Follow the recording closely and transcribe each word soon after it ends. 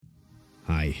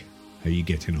Hi, how you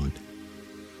getting on?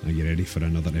 Are you ready for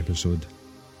another episode?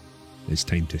 It's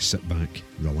time to sit back,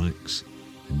 relax,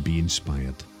 and be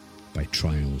inspired by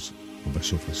Trials of a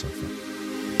Sofa Surfer.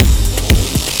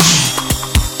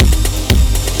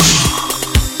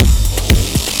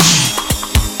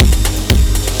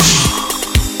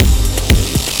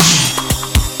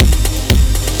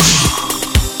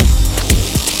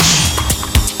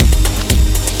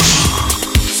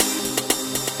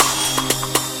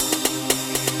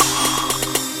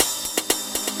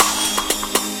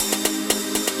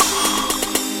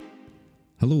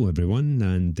 Hello everyone,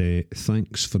 and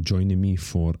thanks for joining me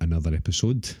for another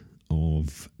episode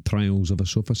of Trials of a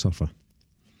Sofa Surfer.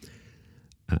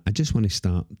 I just want to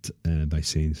start by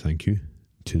saying thank you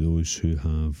to those who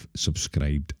have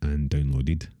subscribed and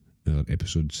downloaded our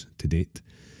episodes to date.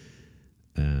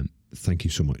 Thank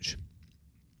you so much.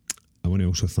 I want to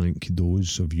also thank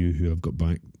those of you who have got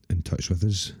back in touch with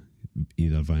us,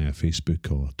 either via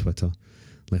Facebook or Twitter,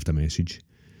 left a message.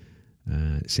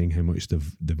 Saying how much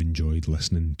they've enjoyed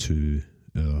listening to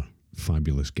our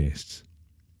fabulous guests.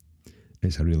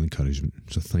 It's a real encouragement,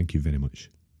 so thank you very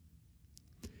much.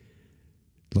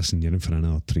 Listen, you're in for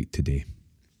another treat today.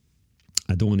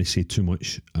 I don't want to say too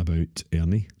much about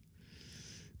Ernie,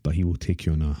 but he will take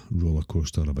you on a roller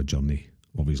coaster of a journey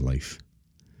of his life.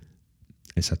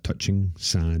 It's a touching,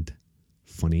 sad,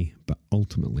 funny, but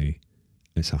ultimately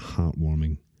it's a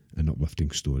heartwarming and uplifting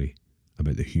story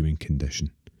about the human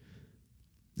condition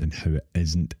and how it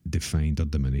isn't defined or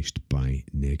diminished by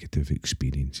negative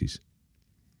experiences.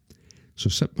 So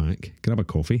sit back, grab a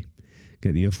coffee,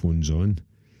 get the earphones on,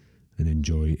 and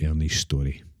enjoy Ernie's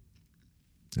story.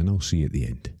 And I'll see you at the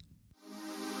end.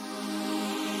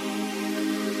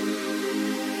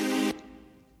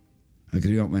 I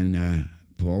grew up in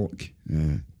Pollock,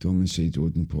 Domonside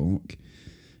Road in Pollock.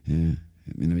 I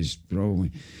was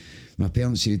probably... My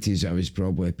parents said to us I was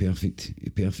probably a perfect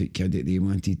kid that they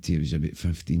wanted to. I was about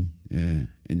 15. And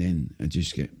then I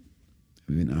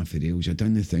went off the rails. I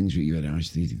done the things that you were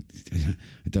asked to. I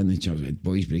done the church,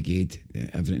 boys brigade,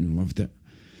 everything, loved it.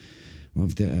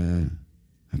 I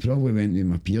probably went where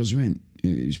my peers went.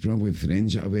 It was probably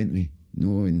friends that I went with,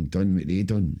 and done what they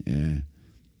done.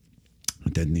 I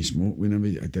didn't smoke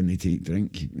I didn't take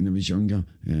drink when I was younger.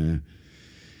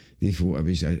 They thought I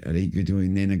was a right good one.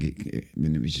 And then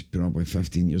when it was probably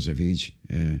 15 years of age,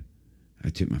 I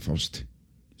took my first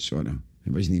sort of,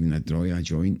 it wasn't even a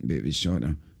joint, but it was sort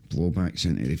of blowbacks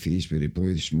into the face where they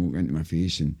blew the smoke into my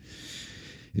face. And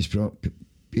it's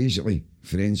basically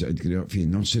friends that I'd grew up from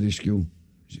nursery school,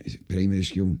 primary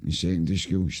school and secondary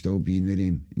school, still being with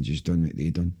them and just done what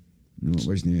they done. No, it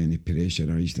wasn't any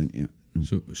pressurised into it. No.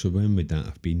 So when would that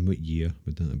have been? What year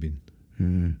would that have been?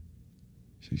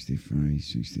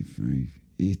 65,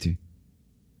 80.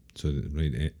 So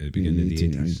right at the beginning of the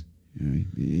 80s? Aye,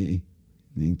 80,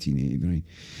 1980, right.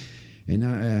 And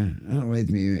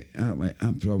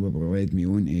that probably led me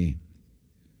on to,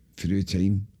 through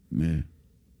time,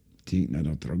 taking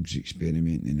other drugs,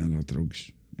 experimenting in other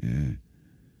drugs. And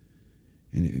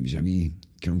it was a wee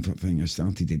comfort thing. I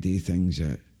started to do things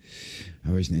that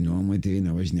I wasn't normally doing.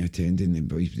 I wasn't attending the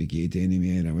Boys Brigade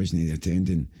anymore. I wasn't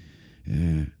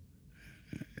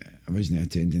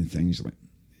attending things like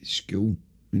school,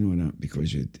 that,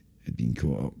 because I'd been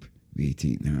caught up with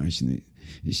taking hash, and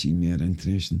it seemed more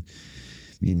interesting.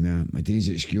 I mean, my days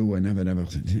at school, I never ever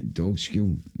dog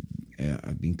school.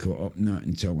 I've been caught up in that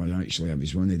until I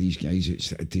was one of these guys that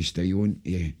had to stay on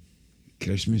to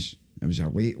Christmas. I was a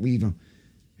late leaver,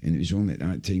 and it was only at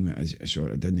that time that I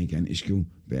sort of didn't get into school.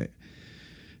 But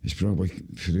it's probably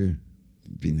through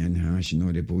being in hash and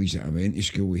all the boys that I went to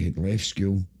school, we had left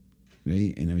school.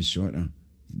 Right, and I was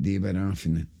they were off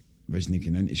and I wasn't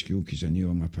getting into school because I knew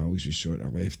all my pals was sort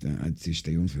of left. I had to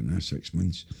stay on for the 6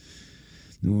 months.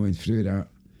 And through that,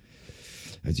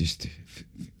 I just,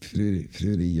 through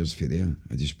the years for there,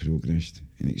 I just progressed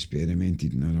and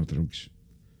experimented in other drugs.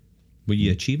 Were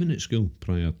you achieving at school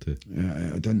prior to?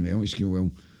 I done well at school.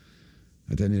 Well,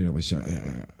 I didn't really,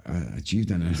 I achieved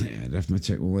an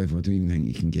arithmetic level. I don't even think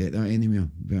you can get that anymore,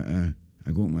 but I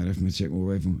got my arithmetic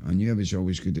level. I knew I was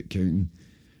always good at counting.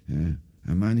 I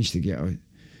managed to get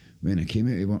when I came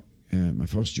out of work, my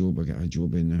first job, I got a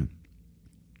job in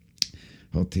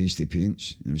Her Tasty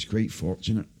Paints. And I was quite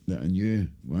fortunate that I knew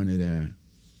one of the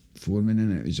foremen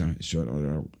in it was a sort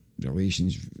of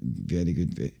relations, very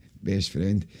good best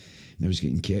friend. And I was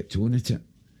getting kept on at it.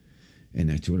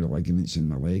 And I tore the ligaments in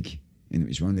my leg. And it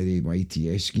was one of the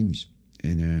YTS schemes.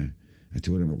 And I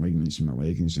tore the ligaments in my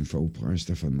leggings and full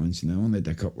plaster for months. And I only had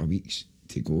a couple of weeks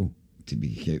to go to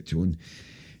be kept on.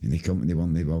 And the company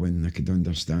weren't willing, and I could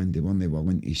understand, they weren't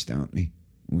willing to start me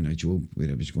on a job where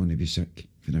I was going to be sick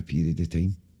for a period of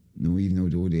time. No, even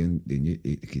though they knew,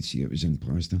 they could see it was in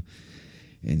plaster.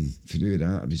 And through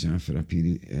that, I was off for a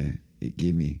period. It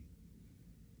gave me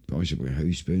possibly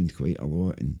housebound quite a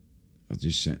lot, and I was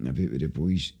just sitting about with the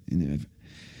boys. And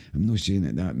I'm not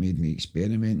saying that made me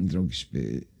experiment in drugs, but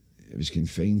I was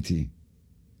confined to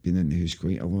being in the house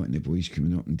quite a lot, and the boys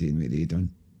coming up and doing what they done.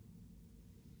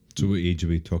 So what age are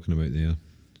we talking about there?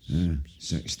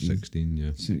 16. 16,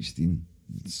 yeah. 16,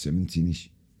 17ish.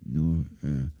 No,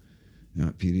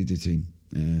 that period of time.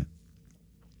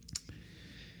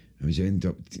 I was end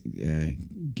up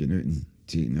getting out and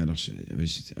taking others. I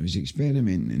was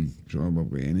experimenting in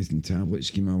probably anything. Tablets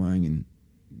came along and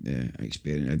I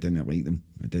didn't like them.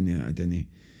 I mean,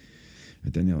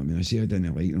 I say I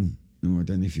didn't like them. No, I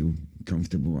didn't feel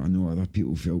comfortable. I know other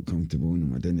people felt comfortable in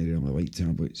them. I didn't really like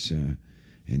tablets. And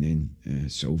then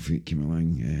sulfate came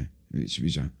along, which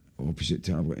was a opposite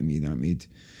tablet to me. That made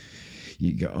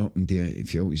you get up and do it. It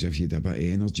felt as if you had a bit of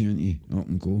energy in you, up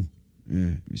and go.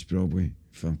 It was probably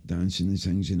for dancing and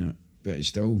things and that. But it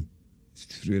still,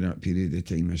 through that period of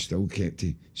time, I still kept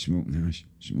smoking hash.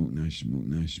 And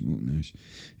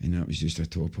that was just a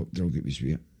top-up drug. It was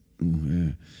weird.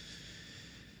 When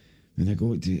I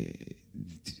got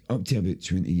up to about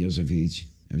 20 years of age,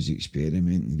 I was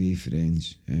experimenting with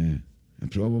friends. I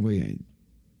probably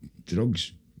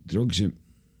drugs at,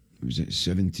 was at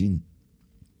 17.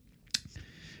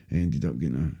 I ended up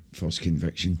getting a first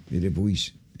conviction with the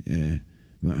boys.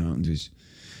 What happened was,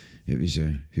 it was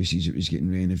Hussies. It was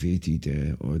getting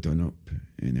renovated or done up,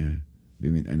 and we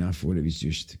went, and I thought it was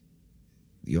just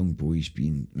young boys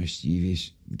being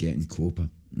mischievous, getting copper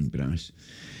and brass,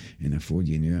 and I thought,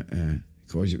 you knew it,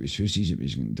 because it was Hussies, it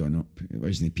was getting done up. It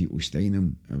wasn't people staying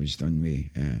them. I was done with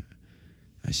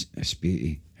a spate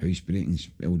of house breakings.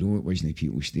 Although it wasn't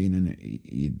people staying in it,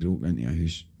 he'd broke into a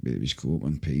house, but it was copper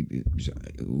and pipe.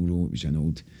 Although it was an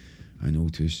old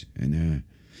house, and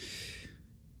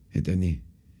it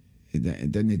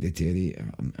didn't deteriorate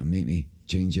or make me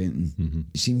change anything. Mm-hmm.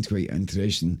 It seemed quite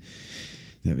interesting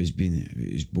that it was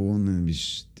born, and it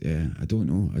was I don't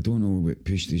know what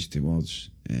pushed us towards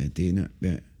doing it,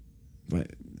 but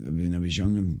when I was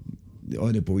young,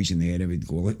 all the boys in the area would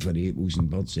go look for apples and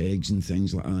birds' eggs and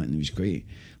things like that, and it was quite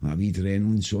like a wee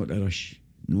adrenaline sort of rush,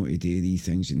 to do these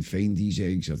things and find these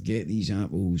eggs or get these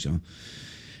apples or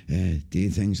do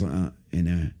things like that,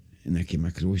 and I came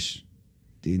across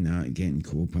doing that, getting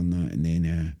cope on that, and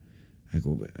then I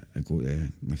got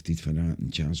lifted for that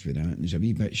and charged for that, and I was a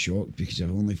wee bit shocked because I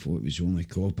only thought it was only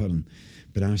copper and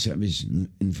brass that was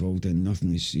involved in,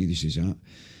 nothing as serious as that.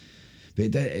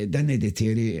 But it didn't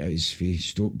deteriorate. I was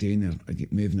stopped doing it. I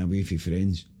get moving away from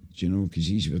friends, because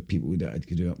these were people that I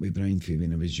grew up with, Brian,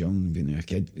 when I was young, when I was a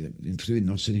kid, through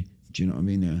nursery, do you know what I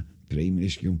mean? Primary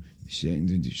school,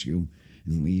 secondary school,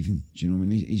 and leaving. Do you know what I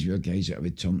mean? These were guys that I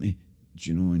would turn to,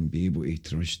 and be able to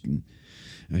trust and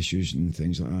issues and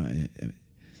things like that.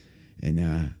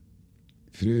 And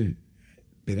through,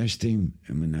 by this time,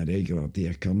 I'm in a regular day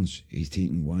occurrence, he's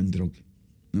taking one drug.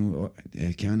 No,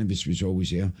 cannabis was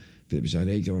always there, but it was a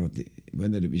regular,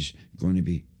 whether it was going to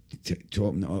be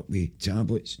topping it up with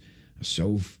tablets, or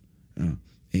sulf, or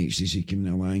ecstasy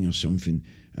coming along or something,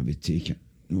 I would take it.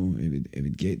 No, it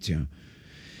would get to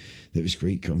that was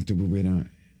quite comfortable with that.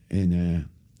 And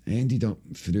I ended up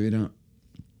through that,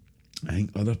 I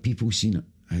think other people seen it.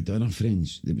 I had other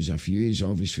friends. There was a few years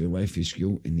obviously left of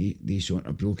school, and they sort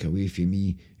of broke away from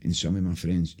me and some of my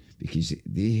friends because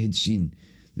they had seen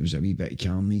there was a wee bit of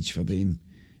carnage for them,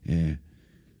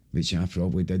 which I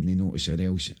probably didn't notice, or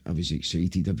else I was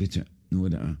excited about it. No,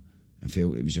 that I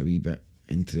felt it was a wee bit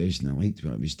interesting. I liked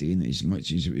what I was doing as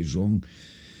much as it was wrong,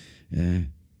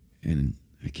 and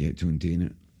I kept on doing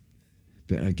it.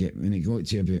 But when it got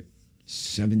to about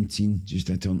 17, just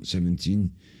I turned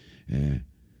 17,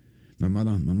 my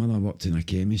mother worked in a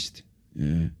chemist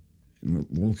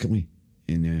locally,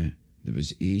 and there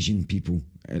was Asian people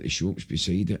at the shops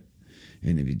beside it,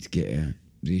 and they would get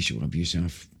racial abuse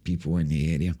of people in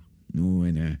the area. No,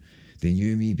 and they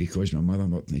knew me because my mother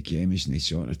worked in the chemist, and they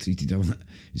sort of treated her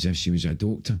as if she was a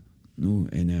doctor. No,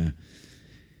 and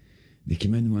they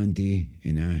came in one day,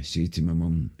 and I said to my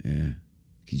mum,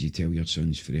 could you tell your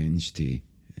son's friends to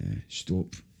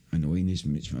stop annoying us?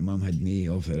 Which my mum had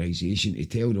no authorisation to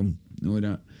tell them,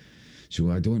 that. So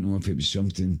I don't know if it was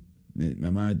something that my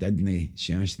mum didn't.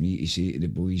 She asked me to say to the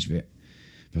boys, but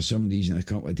for some reason, a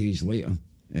couple of days later,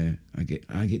 I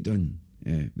get done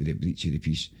with a breach of the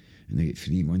peace, and I get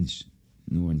 3 months,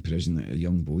 in prison as a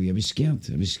young boy. I was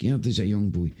scared as a young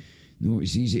boy. No, it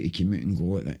was easy to come out and go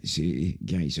like that, say to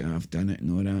guys, I've done it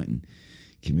and all that, and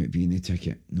came out being the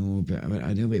ticket. No, but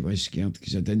I really was scared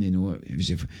because I didn't know it was.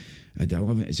 If I'd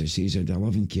 11, as I say, I'd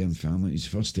 11 caring family. It was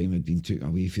the first time I'd been took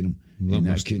away from them.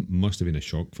 That must have been a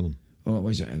shock for them. Oh, it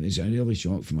was a really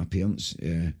shock for my parents.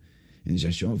 And it was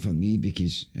a shock for me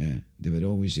because they were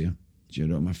always there. Do you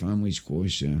know, my family's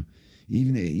close.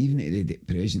 Even at the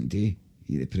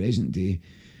present day,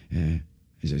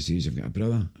 as I say, I've got a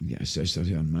brother, I've got a sister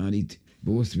who are married,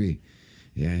 both with,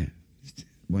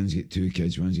 one's got 2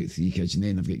 kids, one's got 3 kids, and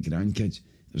then I've got grandkids.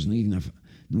 There's not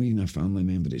even a family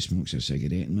member that smokes a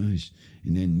cigarette in my house.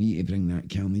 And then me to bring that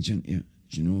carnage into it.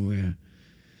 Do you know,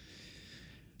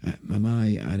 I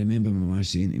remember my ma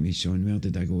saying to me, son, where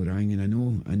did I go wrong? And I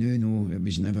knew it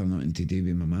was never nothing to do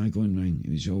with my ma going wrong.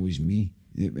 It was always me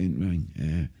that went wrong.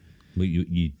 Well,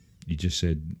 you just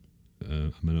said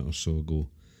a minute or so ago,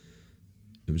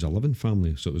 it was a loving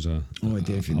family, so it was a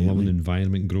loving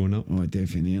environment growing up. Oh,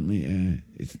 definitely.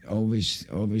 Always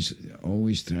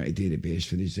try to do the best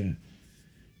for these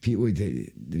people.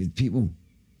 The people,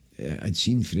 I'd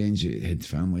seen friends that had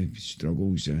family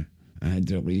struggles. I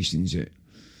had relations that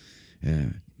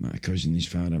my cousin, his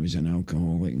father was an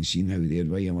alcoholic, and seen how their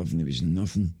way of living, there was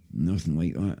nothing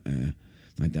like that.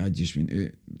 My dad just went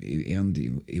out,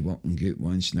 he worked and got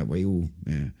once in a while.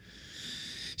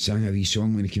 Sang a wee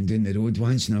song when he came down the road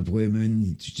once in a blue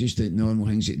moon. It's just the normal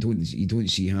things that you don't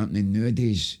see happening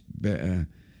nowadays. But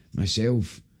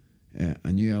myself,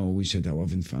 I knew I always had a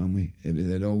loving family.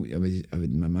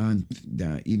 My man,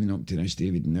 that even up to this day,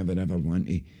 would never ever want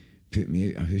to put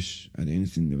me out of house or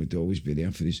anything. They would always be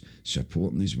there for us,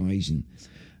 supporting us wise. And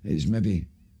it's maybe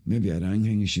a wrong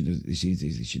thing. They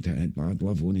should have had bad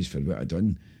love on us for what I'd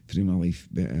done through my life.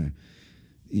 But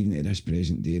even at this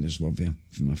present day, there's love there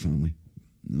for my family.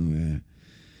 No,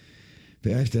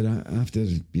 but after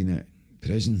being at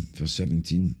prison for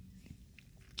 17,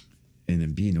 and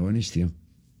I'm being honest here,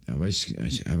 I was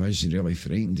really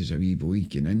frightened as a wee boy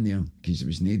getting in there because there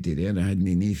was nobody there. I had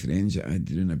no friends that I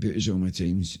had run about us all my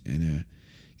times, and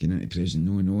getting into prison,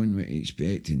 no knowing what to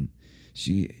expect. And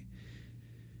see,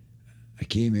 I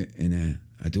came out, and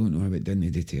I don't know how it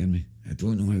didn't deter me. I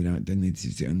don't know how that didn't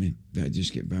deter me, but I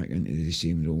just get back into the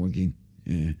same role again.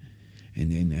 And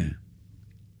then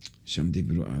somebody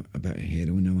brought a bit of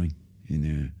heroin along,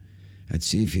 and I'd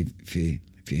say for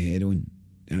heroin,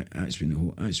 that's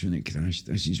when it crashed.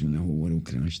 This is when the whole world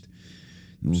crashed.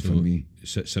 No, so for me.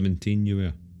 17 you were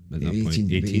at that 18,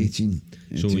 point? 18.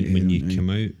 So when you came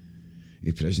out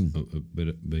of prison,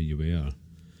 where you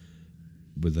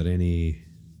were there any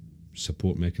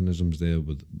support mechanisms there?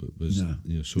 Was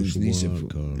no, social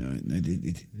work or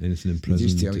anything in prison? They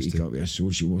just tell you to go to a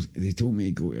social worker. They told me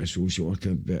to go to a social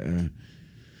worker, but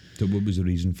so what was the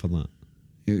reason for that?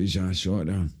 It was a sort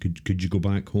of. Could you go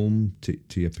back home to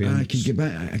your parents? I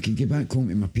could get back home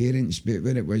to my parents, but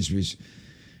what it was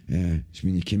when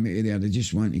you came out of there, they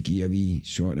just wanted to give you a wee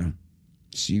sort of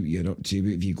see what you're up to,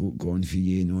 what have you got going for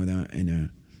you and all that, and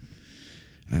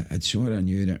I'd sort of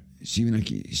knew that. See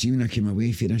when I came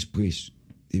away from this place,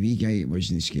 the wee guy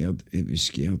wasn't scared.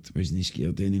 Wasn't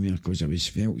scared anymore because I was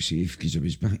felt safe because I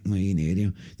was back in my own area.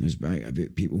 And I was back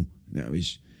about people that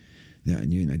I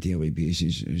knew on a daily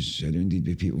basis. I was surrounded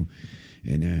by people,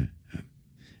 and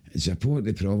the support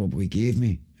they probably gave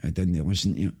me, I didn't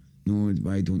listen to it. No,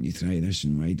 why don't you try this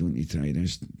and why don't you try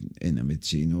this? And I would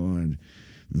say no, and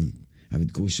I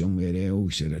would go somewhere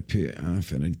else, or I'd put it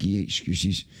off, or I'd give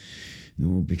excuses.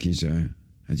 No, because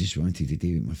I just wanted to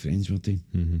do what my friends were doing.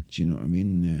 Mm-hmm. Do you know what I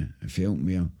mean? I felt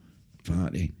more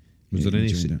party. Was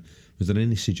there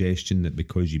any suggestion that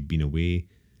because you'd been away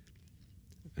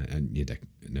and you had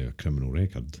now a criminal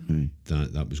record,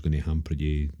 that was going to hamper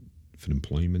you for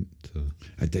employment?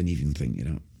 I didn't even think of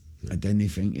that. I didn't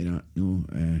think of that. No,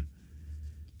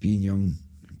 being young,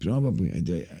 probably.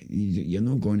 You're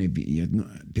not going to be. You're not.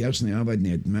 Personally, I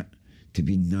wouldn't admit to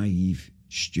being naive,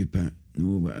 stupid,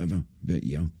 no whatever. But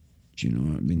yeah. Do you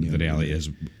know what I mean? The reality is,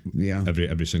 we are.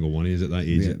 Every single one is at that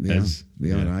age.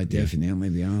 We are. Definitely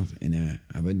we are. And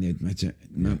I wouldn't admit it.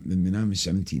 When I was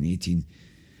 17, 18,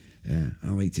 I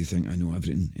like to think I know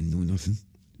everything and know nothing.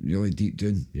 Really deep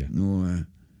down. Yeah. No,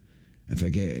 if I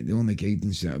get it, the only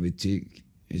guidance that I would take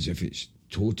is if it's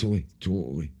totally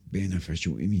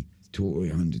beneficial to me. Totally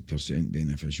 100%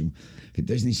 beneficial. If it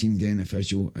doesn't seem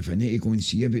beneficial, if I need to go and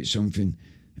see about something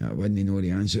that I wouldn't know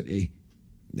the answer to,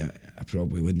 that I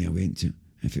probably wouldn't have went to.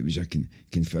 If it was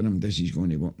confirmed this is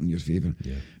going to work in your favour,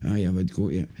 I would go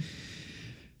to it.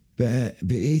 But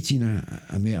 18,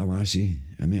 I met a lassie,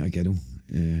 I met a girl,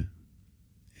 and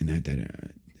I had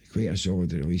quite a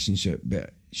solid relationship,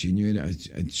 but she knew that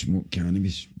I'd smoked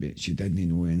cannabis, but she didn't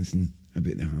know anything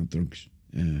about the hard drugs.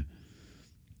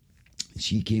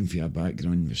 she came from a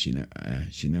background where she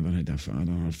never had a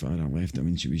father. Her father left her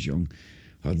when she was young.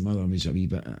 Her mother was a wee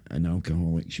bit an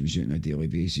alcoholic. She was out on a daily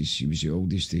basis. She was the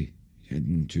oldest. She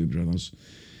had 2 brothers.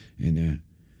 And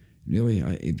really,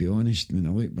 to be honest, when I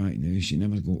look back now, she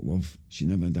never got love. She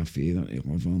never had a father to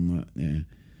love her and that.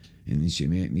 And then she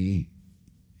met me,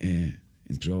 and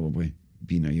probably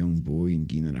being a young boy and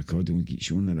giving her a cuddle and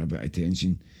showing her a bit of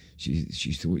attention, she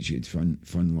thought she had fun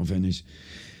loving us.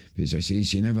 But as I say,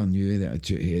 she never knew that I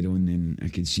took heroin, and I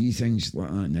could see things like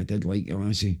that, and I did like a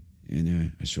lassie,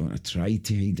 and I sort of tried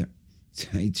to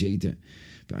hide it,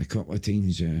 but a couple of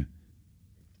times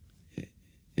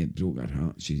it broke her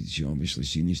heart. She obviously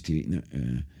seen us taking it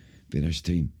by this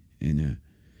time, and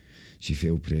she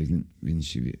fell pregnant when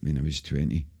I was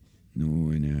 20.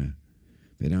 No, and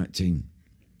by that time,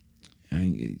 I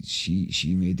think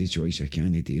she made the choice. I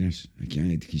can't do this. I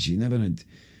can't, because she never had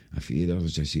a father,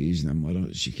 as I say, and a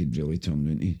mother she could really turn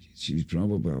into. She was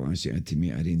probably a lassie that had to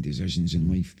make her own decisions in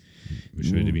life. Which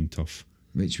would have been tough.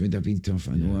 Which would have been tough,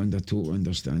 I know, and I totally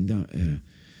understand that.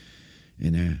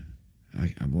 And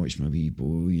I watched my wee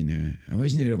boy, and I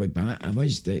wasn't really bad.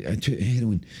 I took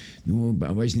heroin, no, but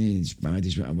I wasn't as bad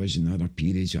as what I was in other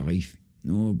periods of life.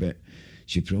 No, but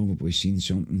she probably seen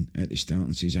something at the start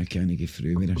and says, I can't get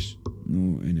through with this.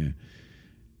 No, and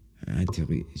I had to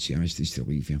leave. She asked us to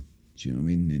leave here. Do you know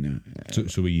what I mean? And,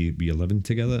 so were you living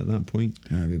together at that point?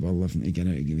 We were living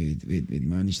together. We'd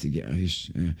managed to get a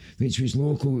house, which was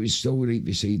local. It was still right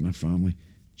beside my family.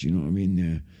 Do you know what I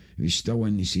mean? It was still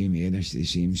in the same area, the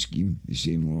same scheme, the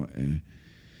same lot. And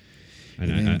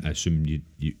I assume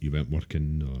you weren't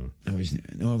working, or? I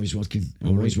was working. I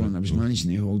was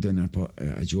managing to hold in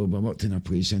a job. I worked in a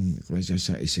place in Glasgow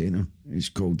City Centre. It's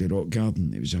called the Rock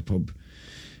Garden. It was a pub.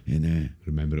 And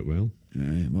remember it well?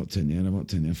 I worked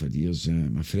in there for years.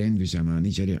 My friend was a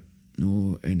manager there.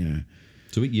 No, and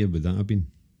so what year would that have been?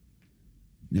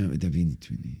 No, it would have been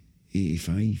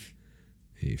 85.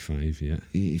 85, yeah.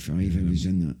 85, I was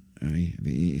in that. Aye,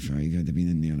 about 85, I'd have been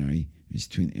in there. Aye, it was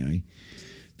 20. Aye,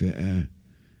 but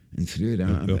and through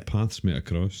that, our paths might have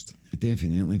crossed.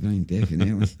 Definitely, Brian,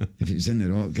 definitely. If it was in the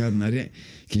Rock Garden, I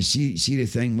can see the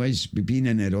thing was, being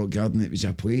in the Rock Garden, it was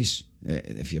a place.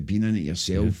 If you've been in it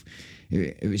yourself,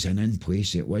 it was an in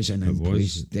place. It was an in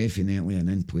place, definitely an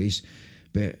in place.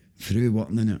 But through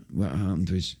working in it, what happened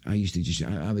was I used to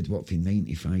I would work from 9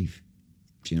 to 5.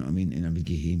 Do you know what I mean? And I would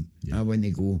get home. Yeah. I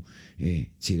wouldn't go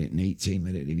to at night time or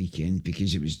at the weekend,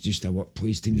 because it was just a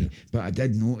workplace to me. Yeah. But I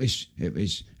did notice it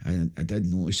was. I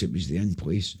did notice it was the in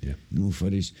place. Yeah. For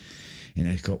us. And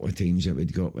a couple of times I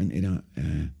would go up into that.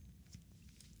 And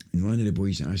one of the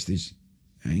boys asked us,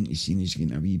 I think he's seen us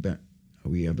getting away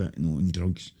a bit, on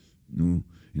drugs. No.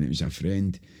 And it was a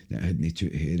friend that hadn't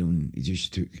took heroin. He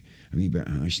just took a wee bit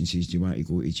of hash and says, do you want to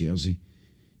go to Jersey?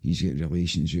 He's got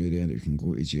relations over there that can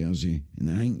go to Jersey.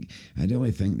 And I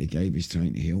really think the guy was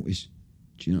trying to help us.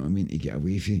 Do you know what I mean? To get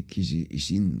away from it, because he's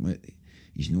seen,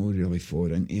 he's not really far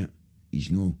into it.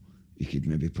 He could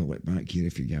maybe pull it back here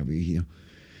if he got away here.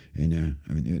 And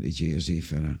I went out to Jersey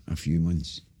for a few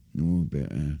months. No,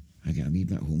 but I got a wee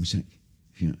bit homesick.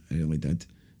 Yeah, I really did.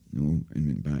 No, and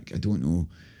went back. I don't know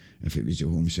if it was a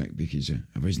homesick because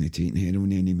I wasn't taking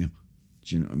heroin anymore.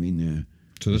 Do you know what I mean?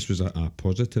 So this was a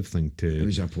positive thing to... It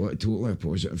was totally a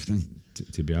positive thing.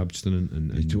 To be abstinent and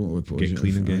totally get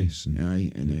clean, I guess.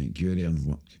 Aye, and go there and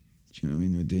work. Do you know what I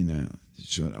mean? We're doing a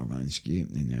sort of landscape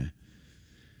and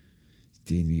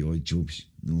doing the odd jobs,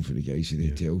 for the guys at the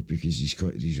hotel, because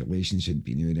his relations had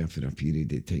been out there for a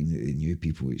period of time that they knew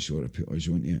people that sort of put us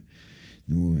onto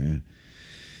it.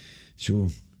 So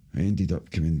I ended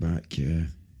up coming back to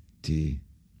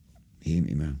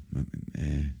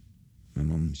my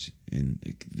mum's, and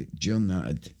during that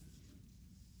I'd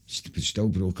still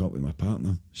broke up with my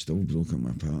partner. I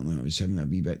was having a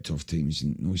wee bit tough times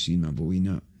and not seeing my boy and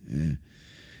that, and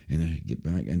I get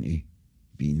back into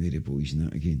being with the boys and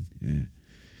that again.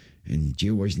 And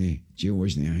jail wasn't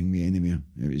hang me anymore.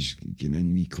 It was getting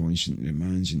in me constant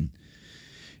remands, and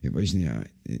it wasn't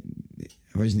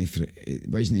as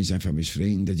if I was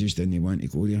frightened. I just didn't want to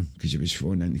go there because it was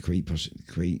falling into quite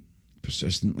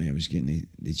persistently. I was getting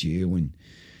the jail, and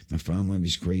my family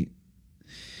was quite,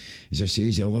 as I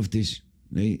say, I loved this,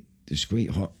 right? It was quite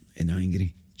hurt and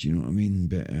angry. Do you know what I mean?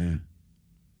 But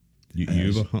you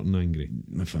were hurt and angry.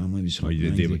 My family was hurt and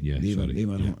angry. They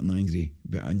were hurt and angry.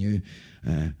 But I knew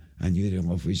the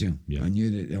love was there. Yeah. I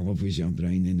knew that the love was there,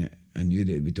 Brian, and I knew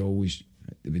that they would always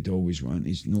want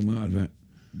us, no matter what.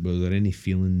 Were there any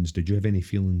feelings? Did you have any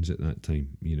feelings at that time?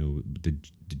 Did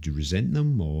you resent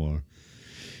them, or?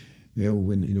 Well,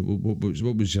 what was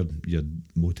your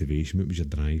motivation? What was your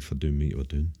drive for doing what you were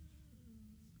doing?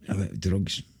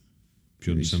 Drugs.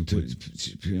 Pure and simple.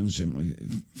 Pure and simply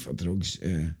for drugs.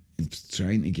 And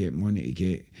trying to get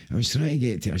money I was trying to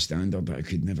get to a standard that I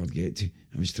could never get to.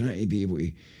 I was trying to be able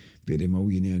to be the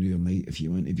millionaire overnight, if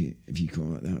you want to be, if you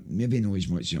call it that. Maybe not as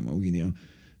much as a millionaire,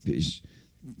 but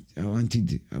I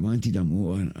wanted a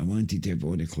motor, I wanted to have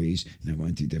all the clays, and I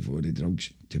wanted to have all the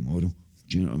drugs tomorrow.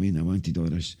 Do you know what I mean? I wanted all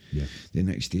this the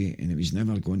next day, and it was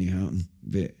never going to happen.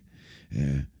 But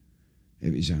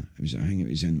it was a thing that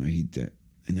was in my head that,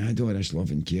 and I had all this love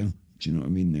and care. Do you know what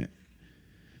I mean?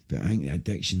 But I think the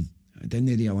addiction, I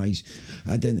didn't realise.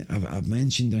 I've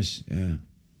mentioned this.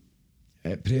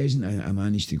 At present, I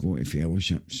managed to go to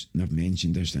fellowships, and I've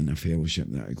mentioned this in a fellowship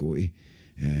that I go to.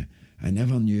 I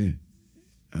never knew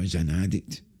I was an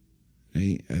addict.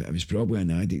 Right? I was probably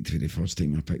an addict for the first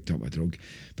time I picked up a drug,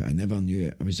 but I never knew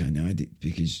I was an addict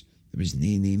because there was no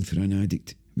name for an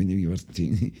addict. When you were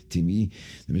to me,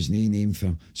 there was no name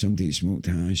for somebody that smoked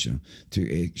hash or took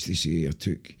ecstasy or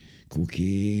took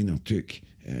cocaine or took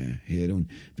heroin.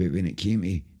 But when it came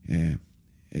to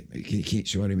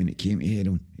when it came to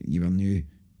heroin, you were new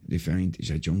defined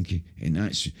as a junkie, and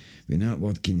that's when that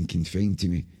word can confine to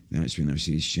me. That's when I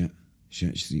say shit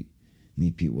street.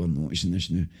 Need people are noticing this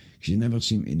now, because you never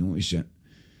seem to notice it,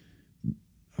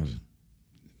 or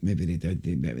maybe they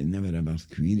did, but they never ever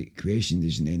questioned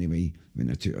us in any way.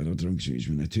 When I took other drugs, it was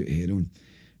when I took heroin.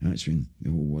 That's when the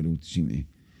whole world seemed to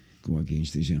go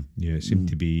against us. Yeah, it seemed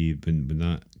to be when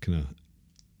that kind of,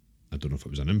 I don't know if it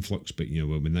was an influx, but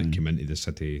when that came into the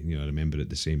city, I remember at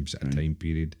the same sort of time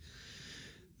period.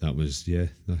 That was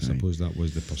I suppose that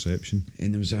was the perception.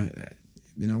 And there was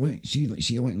when I look, see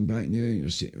looking back now, we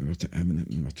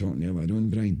were talking earlier on,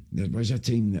 Brian. There was a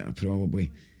time that I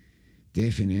probably,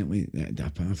 definitely,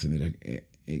 that path where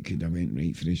it could have went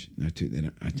right for us.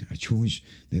 And I chose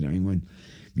the wrong one.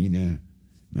 I mean,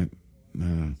 my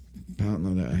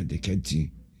partner that I had the kids,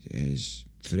 his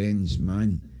friend's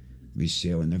man was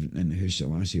selling everything in the house. The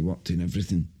lassie worked and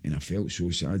everything, and I felt so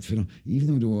sad for her.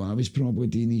 Even though I was probably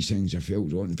doing these things, I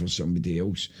felt rotten for somebody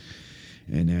else.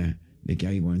 And the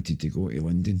guy wanted to go to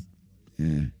London,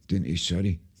 down to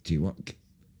Surrey to work,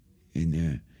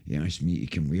 and he asked me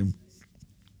to come with him.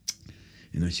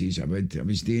 And I says I would. I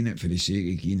was doing it for the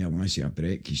sake of giving a lassie a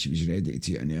break, because she was ready to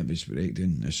take a nervous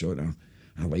breakdown.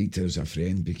 I liked her as a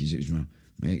friend because it was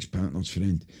my ex-partner's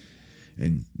friend.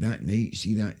 And that night,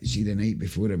 see the night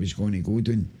before I was going to go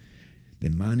down, the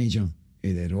manager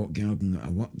of the rock garden that I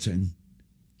worked in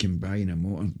came by in a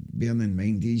motor. Bearing in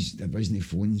mind, there wasn't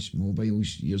phones,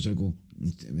 mobiles years ago.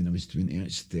 When I was 20,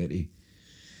 that's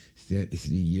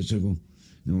 33 years ago.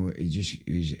 No,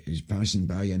 he was passing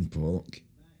by in Pollock.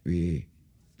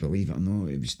 Believe it or not,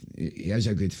 he is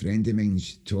a good friend of mine,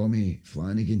 Tommy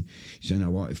Flanagan. He's in a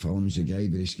lot of films, the guy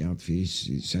with the scarred face.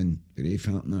 It's in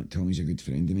Braveheart and that. Tommy's a good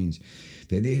friend of mine.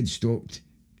 But they had stopped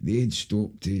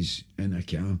us in a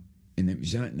car, and it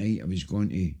was that night I was going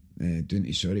to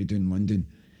down London,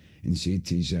 and said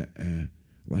to us,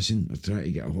 listen, we're trying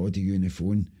to get a hold of you on the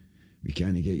phone. We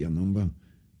can't get your number.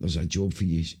 There's a job for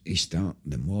you to start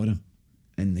tomorrow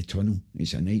in the tunnel.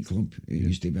 It's a nightclub. It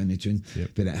used to be in the town.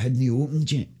 But it hadn't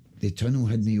opened yet. The tunnel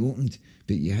hadn't opened,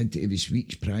 but you had to, it was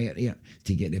weeks prior to it,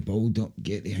 to get the build up,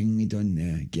 get the hanging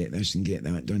done, get this and get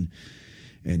that done.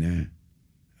 And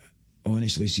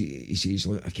honestly, he says,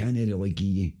 look, I can't really give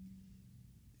you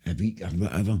a week or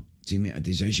whatever to make a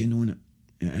decision on it.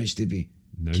 It has to be,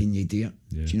 no. Can you do it?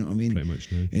 Yeah, do you know what I mean? Pretty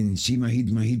much now. And see my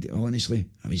head, honestly,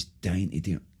 I was dying to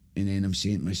do it. And then I'm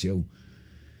saying to myself,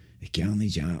 the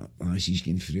carnage, she's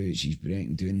going through it, she's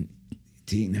breaking down,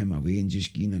 taking him away and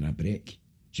just giving her a break.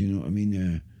 Do you know what I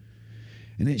mean?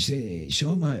 And it's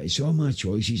all my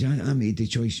choices. I made the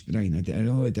choice, Brian. I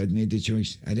really did make the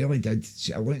choice. I really did.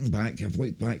 Looking back, I've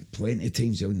looked back plenty of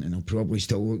times, and I'll probably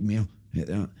still look more at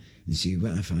that and say,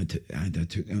 what if I took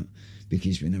that?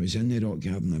 Because when I was in the rock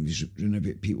garden, I was reading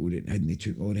about people that hadn't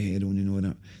took all the heroin and all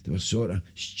that. They were sort of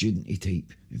student-y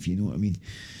type, if you know what I mean.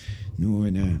 No,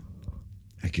 and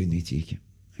I couldn't take it.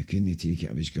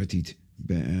 I was gutted.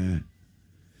 But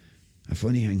a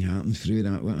funny thing happened through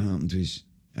that. What happened was,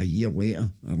 a year later,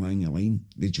 along the line,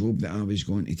 the job that I was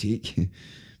going to take,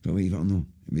 believe it or not,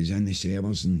 it was in the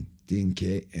cellars and doing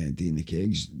the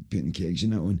kegs, putting kegs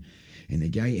in it on. And the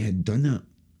guy had done that,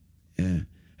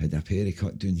 had a pair of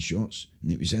cut-down shorts,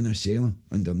 and it was in a cellar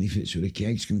underneath it, so the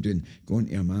kegs come down, go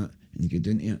onto a mat and go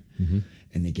down to it. Mm-hmm.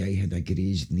 And the guy had a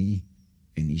grazed knee,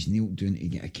 and he's knelt down to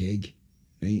get a keg,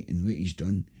 right? And what he's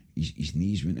done, his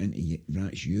knees went into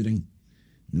rat's urine.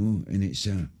 No, and it's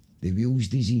the Wheals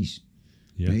disease,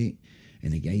 right?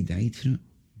 And the guy died from it.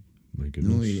 My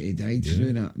goodness. No, he died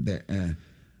through that. But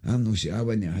I'm no say I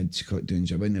wouldn't have had cut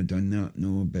downs. I wouldn't have done that.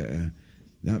 No, but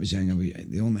that was the thing.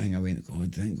 The only thing I went,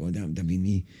 God, thank God that would have been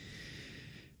me.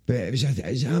 But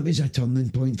that was a turning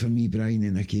point for me, Brian,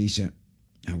 in a case that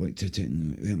I looked at it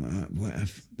and went like, what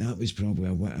if? That was probably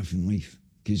a what if in life.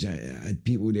 Because I had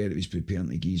people there that was preparing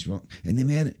to give work. And the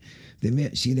more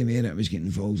I was getting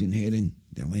involved in heroin,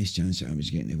 the less chance that I was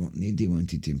getting to work. Nobody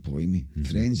wanted to employ me. Mm-hmm.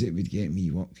 Friends that would get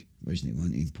me work wasn't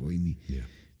wanting to employ me. Yeah.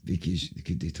 Because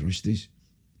could they trust us?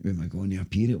 Am I going to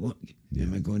appear at work? Yeah.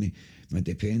 Am I going to... My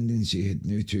dependency had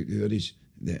now took hours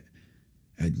that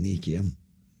I'd no care.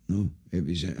 No, it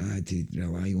was I had to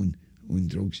rely on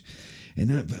drugs. And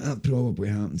that probably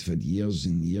happened for years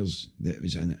and years. That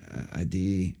was a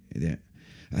day that...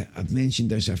 I've mentioned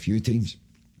this a few times.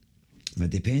 My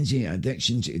dependency,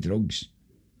 addiction to drugs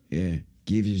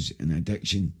gave us an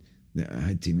addiction that I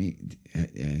had to make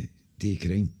do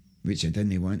crime, which I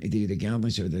didn't want to do,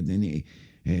 regardless of I didn't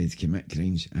commit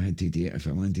crimes. I had to do it if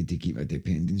I wanted to keep a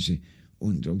dependency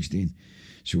on drugs doing.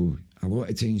 So a lot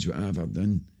of times what I've ever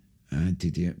done, I had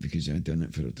to do it because I'd done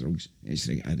it for the drugs.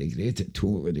 I regret it,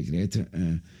 totally regret it.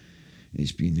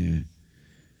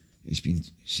 It's been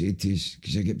said to us,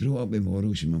 because I get brought up with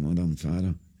morals from my mother and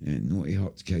father, not to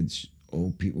hurt kids,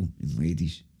 all people and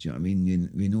ladies. Do you know what I mean?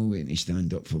 We know when to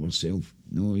stand up for ourselves,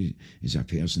 no as a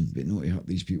person, but not to hurt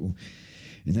these people.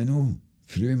 And I know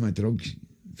through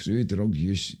drug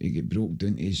use, it get broke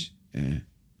down to us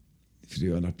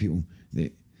through other people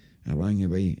that along the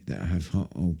way that I have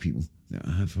hurt all people, that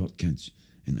I have hurt kids,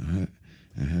 and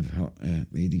I have hurt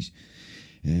ladies,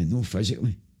 no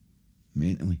physically,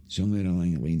 mentally, somewhere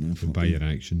along the line. By your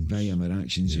actions. By my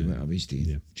actions of what I was doing.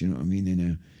 Yeah. Do you know what I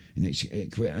mean? And it's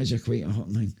quite a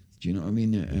hurting thing. Do you know what I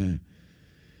mean?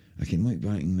 I can look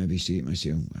back and maybe say to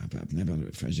myself, but I've never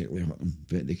physically hurt them,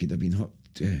 but they could have been hurt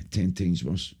 10 times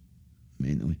worse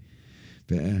mentally.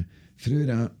 But through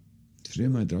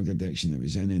my drug addiction, I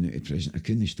was in and out of prison. I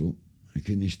couldn't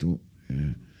stop.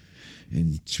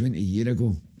 And 20 years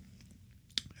ago,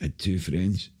 I had two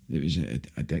friends that was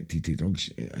addicted to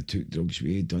drugs. I took drugs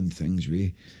away, done things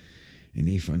away, and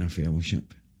they found a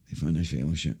fellowship.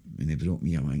 And they brought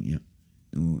me along here.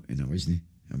 No, and I wasn't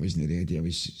ready. I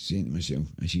was saying to myself,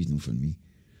 this is not for me.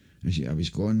 I was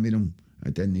gone with them. I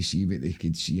didn't see what they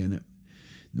could see in it.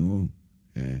 No,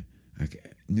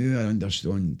 now I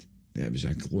understand that it was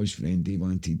a close friend. They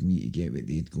wanted me to get what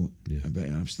they'd got, a bit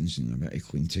of abstinence and a bit of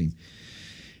clean time.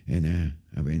 And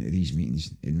I went to these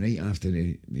meetings, and right after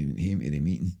we came to the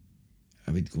meeting,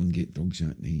 I would go and get drugs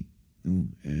that night. No,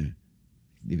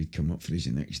 they would come up for us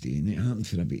the next day, and it happened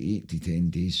for about 8 to 10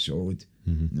 days solid.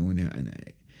 Mm-hmm. No,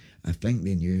 and I think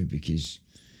they knew, because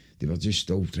they were just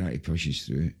still trying to push us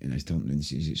through it, and I turned around and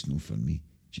says, it's not for me.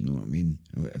 Do you know what I mean?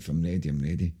 If I'm ready, I'm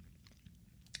ready.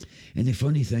 And the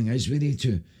funny thing is, really,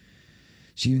 too,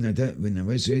 see, when I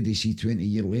was ready, 20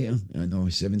 years later,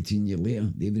 17 years later,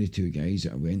 they were the two guys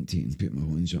that I went to and put my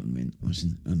hands up and went,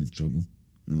 listen, I'm in trouble.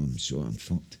 No, I'm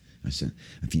fucked. I said,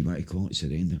 if you want to call it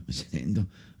surrender,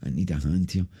 I need a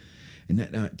hand here. And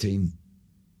at that time,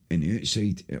 on the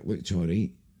outside, it looked all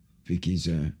right, because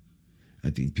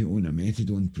I'd been put on a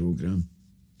methadone program.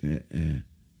 But the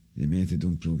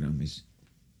methadone program was,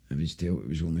 I was told it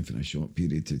was only for a short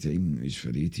period of time. It was for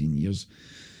 18 years.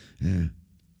 I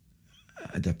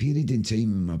had a period in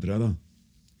time with my brother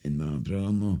and my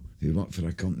brother-in-law, who worked for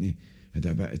a company, had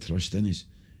a bit of trust in us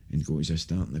and got us a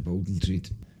start in the building trade.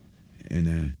 And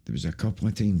there was a couple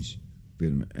of times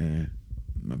where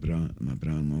my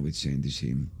brother-in-law would send us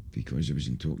home because I was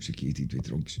intoxicated with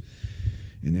drugs.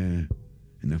 And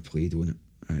I played on it.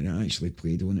 I actually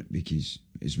played on it, because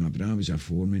as my brother was a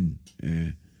foreman,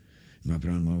 my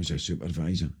brother-in-law was a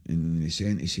supervisor, and when they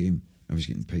sent us home, I was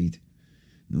getting paid.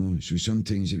 No, so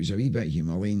sometimes it was a wee bit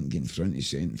humiliating getting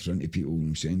in front of people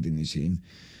and sending us home.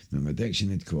 My addiction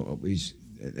had caught up with us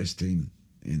at this time,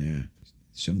 and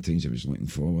sometimes I was looking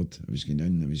forward. I was going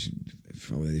in, I was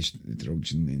full of the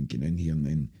drugs, and then getting in here, and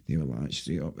then they were like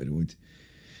straight up the road.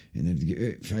 And if they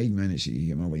get out 5 minutes of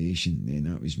humiliation, then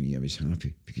that was me. I was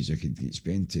happy, because I could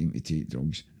spend time to take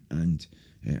drugs, and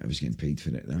I was getting paid for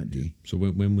it that day. So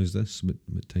when was this?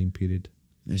 What time period?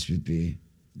 This would be,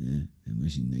 it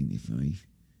was in 95,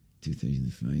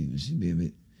 2005. This would be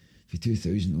about for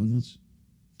 2000 onwards,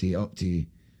 up to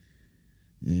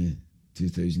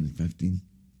 2015.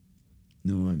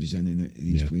 No, I was in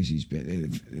these places, but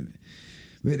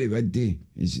what they would do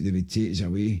is they would take us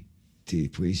away to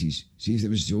places. See, if there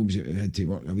was jobs that we had to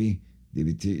work away, they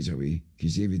would take us away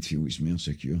because they would feel it's more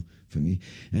secure for me.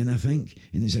 And I think,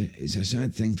 and it's a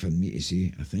sad thing for me to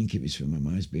say, I think it was for my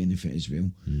ma's benefit as well.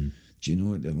 Do you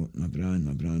know what my brand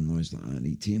was like that?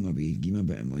 He'd take me away, give me a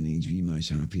bit of money, his wee ma's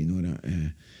happy and all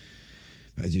that.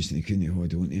 But I couldn't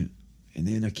hold on to it. And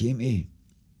then I came to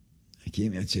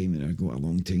a time when I got a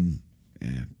long time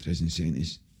prison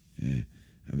sentence.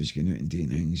 I was going out and doing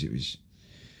things. It was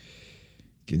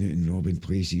going out and robbing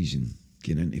places and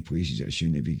getting into places that I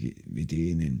shouldn't be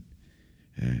doing.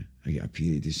 And I got a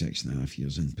period of 6.5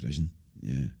 years in prison.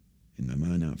 Yeah. And my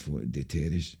man that fought the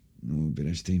terrorists, by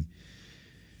this time.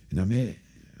 And I met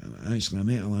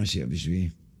a lassie that was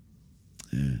with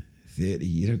 30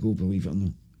 years ago, believe it or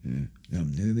not.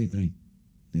 I'm now with Brian.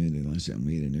 Now the lassie I'm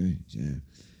with now.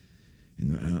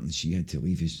 And what happened, she had to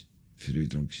leave us through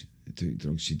drugs. Took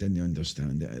drugs. She didn't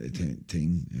understand it at the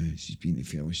time. She's been to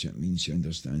fellowship. Means she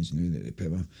understands now that the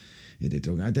power of the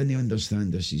drug. I didn't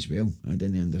understand this as well. I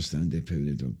didn't understand the power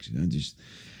of drugs. I just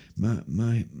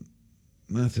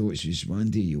my thoughts was one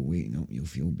day you'll wake up, you'll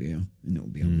feel better, and it'll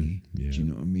be away. Yeah. Do you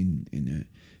know what I mean? And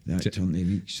that turned the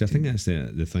weeks. So I think that's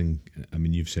the thing. I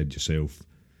mean, you've said yourself,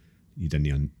 you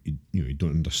didn't, you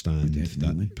don't understand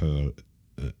that power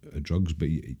of drugs, but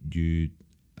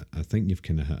I think you've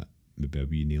kind of hit maybe a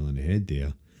wee nail on the head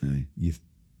there. Aye. You've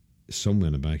somewhere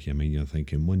in the back of your mind, you're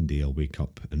thinking one day I'll wake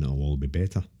up and it'll all be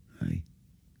better. Aye,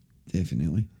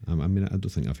 definitely. I mean, I don't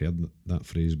think I've heard that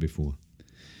phrase before.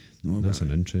 No, that's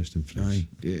an interesting phrase.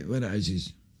 Aye, what it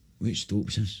is what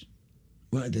stops us.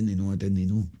 What I didn't know. I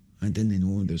didn't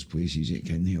know there's places that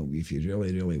can help you if you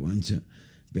really, really want it.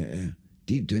 But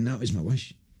deep down, that was my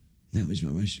wish. That was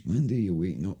my wish. One day you'll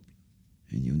wake up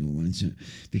and you'll know once it.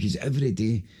 Because every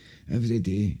day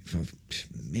for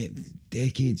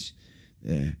decades,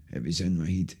 it was in my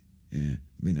head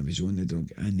when I was on the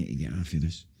drug, I need to get off of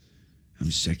this.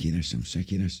 I'm sick of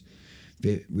this.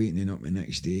 But waking up the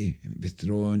next day,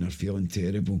 withdrawn or feeling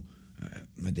terrible,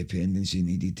 my dependency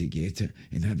needed to get it,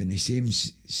 and having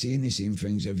saying the same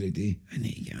things every day. I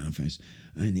need to get off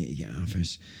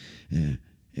this.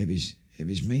 It was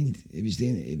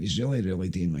really, really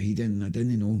doing my head in, and I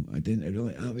didn't know.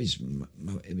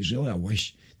 It was really a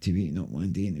wish to wake up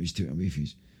one day and it was taken away from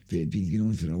us. But it had been going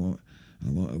on for a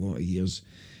lot of years.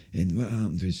 And what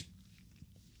happened was,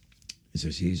 as I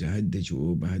say, I had the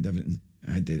job, I had everything.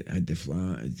 I had the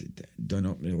flat, I'd done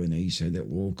up really nice, I had it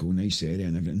local, nice area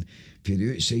and everything.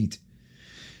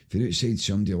 For outside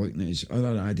somebody looking at us,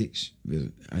 other addicts,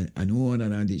 I know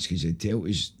other addicts because they'd told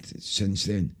us since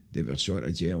then, they were sort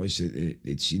of jealous that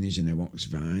they'd seen us in the works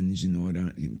vans and all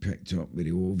that, getting picked up with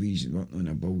the OVs and working on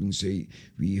a building site,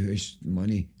 wee house,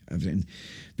 money, everything.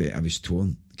 But I was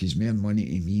torn, because more money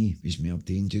to me was more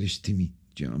dangerous to me.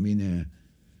 Do you know what I mean?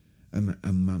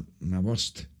 I'm my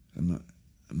worst. I'm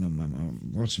my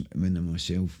worst man of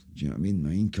myself. Do you know what I mean? My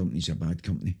own company's a bad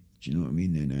company. Do you know what I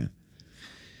mean? And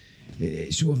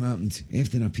it so happened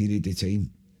after a period of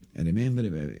time. I remember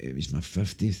it was my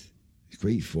 50th.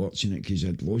 Quite fortunate because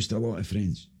I'd lost a lot of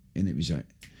friends, and it was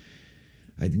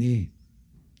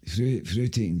through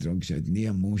taking drugs, I had no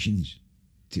emotions.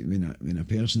 When a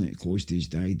person that close to us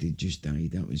died, they just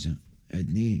died. That was it. I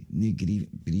had no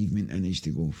bereavement in us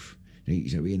to go. Right,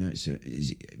 he's away, and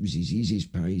it was as easy as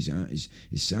pie as that.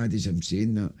 As sad as I'm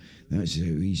saying that, that's how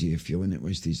easy a feeling it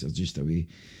was. They're just away,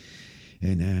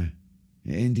 and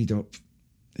it ended up.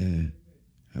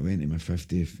 I went to my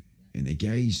 50th, and the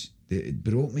guys that had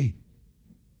brought me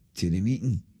to the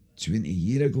meeting 20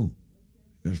 years ago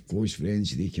were close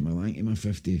friends. They came along to my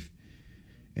 50th,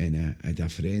 and I had a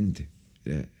friend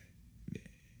that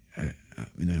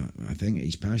I think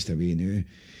he's passed away now.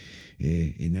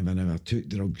 He never took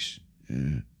drugs.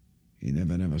 He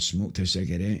never smoked a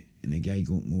cigarette, and the guy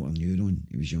got motor neuron.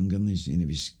 He was younger than us, and he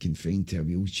was confined to a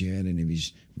wheelchair, and he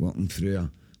was working through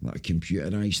a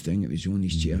computerised thing. It was on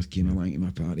his chair, came along to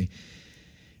my party,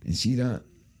 and see that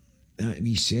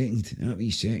wee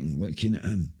second, looking at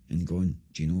him and going,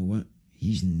 do you know what?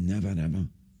 He's never ever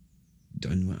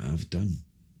done what I've done,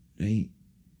 right?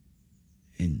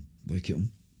 And look at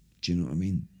him, do you know what I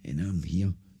mean? And I'm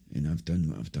here, and I've done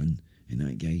what I've done, and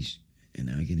that guy's in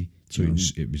agony. So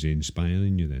it was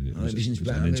inspiring you then? It was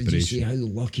inspiring. An inspiration. Just say how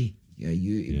lucky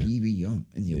you to be where you are,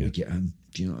 and you look at him.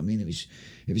 Do you know what I mean? It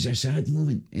was a sad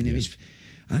moment, and it was.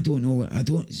 I don't know.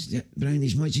 Brian,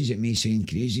 as much as it may sound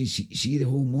crazy, see the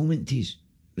whole moment is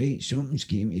right. Something's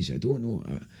came to us. I don't know.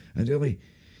 I really.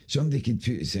 Somebody could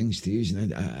put things to us,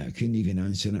 and I couldn't even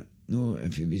answer it. No,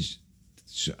 if it was.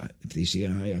 If they say a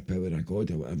higher power of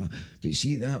God or whatever, but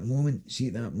see that moment.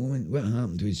 What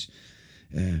happened was.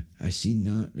 I seen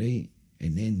that, right,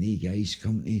 and then the guys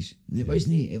come to us, and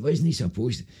it wasn't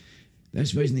supposed to.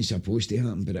 This wasn't supposed to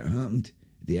happen, but it happened.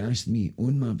 They asked me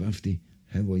on my birthday,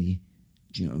 how are you?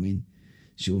 Do you know what I mean?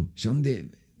 So somebody,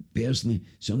 personally,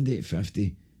 somebody at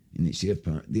 50, and it's their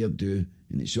due,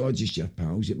 and it's all just your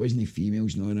pals, it wasn't the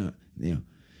females and all that there.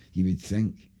 You would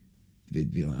think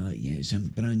they'd be like, yeah, it's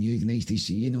brand new, nice to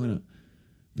see you and all that.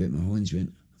 But my hands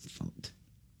went, I'm fucked.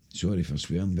 Sorry for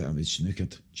swearing, but I was snookered.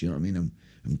 Do you know what I mean?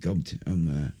 I'm gubbed.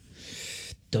 I'm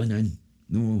done in.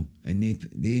 No, and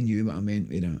they knew what I meant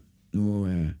with that. No,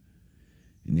 and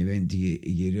they went, are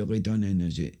you really done in?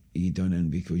 Is it, are you done in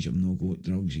because you've not got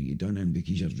drugs? Are you done in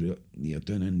because you're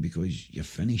done in because you're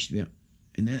finished with it?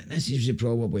 And this is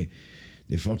probably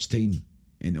the first time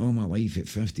in all my life at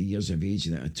 50 years of age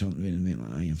that I turned around and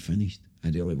went like, I am finished. I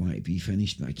really want to be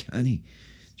finished, but I can't. Do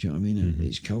you know what I mean? Mm-hmm.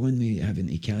 It's killing me having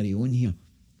to carry on here.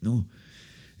 No.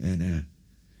 And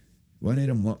one of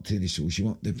them worked in the social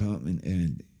work department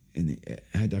and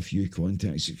had a few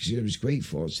contacts because I was quite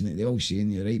fortunate. They all say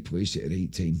in the right place at the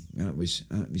right time. That was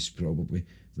probably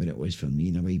what it was for me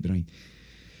in a way, Brian.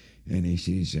 And he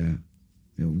says,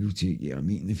 well, we'll take you to a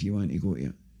meeting if you want to go to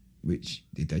it, which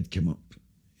they did come up.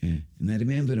 And I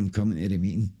remember him coming to the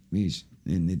meeting,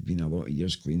 and there'd been a lot of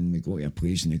years cleaning. We got to a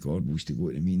place in the Gorbals to go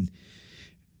to the meeting,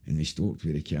 and we stopped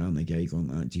with the car, and the guy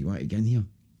going, do you want to get in here?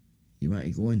 You want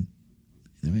to go in?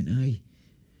 And I went, aye.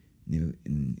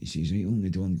 And he says, right, open the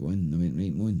door and go in. And I went,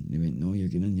 right, go in. And he went, no, you're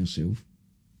going in yourself.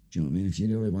 Do you know what I mean? If you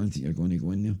really want it, you're going to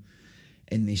go in there.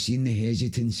 And they seen the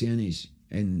hesitancy in us.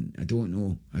 And I do not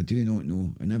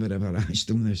know. I never ever asked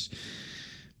them this.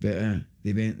 But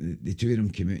they went, the two of them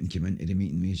came out and came into the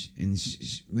meeting with us. And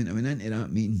when I went into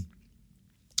that meeting,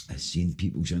 I seen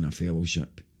people in a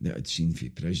fellowship that I'd seen from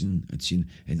prison. I'd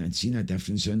seen a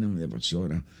difference in them. They were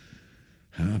sort of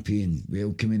happy and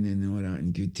welcoming and all that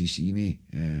and good to see me.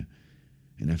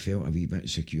 And I felt a wee bit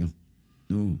secure.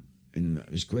 No, and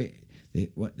it was quite,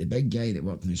 the big guy that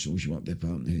worked in the social work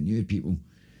department who knew people,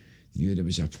 knew there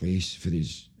was a place for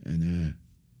us, and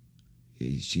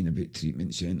he'd seen about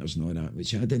treatment centres and all that,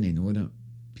 which I didn't know that,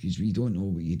 because we don't know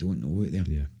what you don't know out there.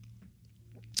 Yeah.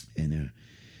 And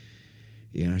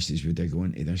he asked us, would I go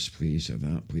into this place or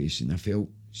that place, and I felt,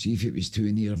 see if it was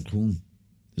too near home,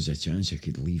 there's a chance I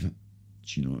could leave it.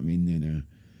 Do you know what I mean? And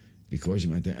because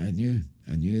of my I knew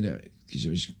that, because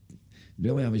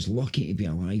I was lucky to be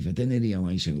alive. I didn't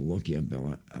realise how lucky I'd be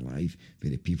alive, but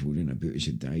the people around about us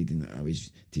had died, and I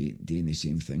was doing the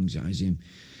same things as him.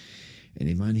 And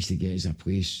he managed to get us a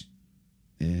place,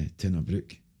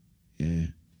 Tinnerbrook,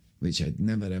 which I'd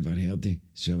never ever heard of.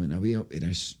 So I went away up to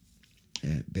this.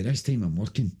 By this time I'm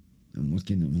working. I'm not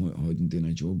hiding doing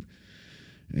a job.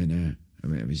 And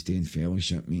I was doing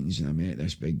fellowship meetings, and I met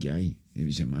this big guy. He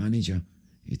was a manager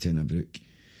at Tinnerbrook.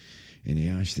 And he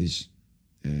asked us,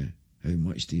 how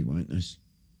much do you want this?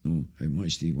 No, how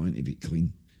much do you want to be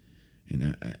clean?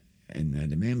 And I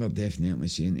remember definitely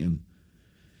saying to him,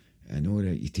 I know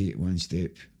that you take one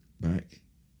step back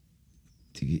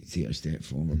to take a step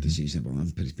forward. Mm-hmm. He says, well,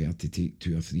 I'm prepared to take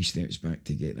 2 or 3 steps back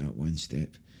to get that one step.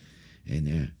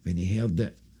 And when he heard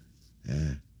that,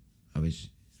 I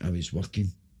was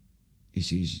working. He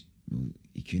says, well,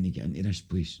 you couldn't get into this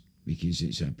place because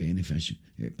it's a beneficial,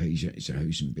 it pays it, it's a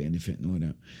housing benefit and all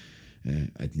that.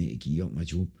 I'd need to give up my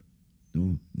job.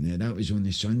 No, now that was on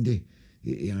the Sunday.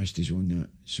 He asked us on that.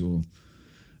 So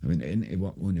I went into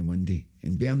work on the Monday.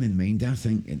 And bearing in mind, I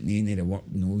think that none of the work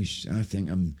knows. I think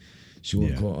I'm so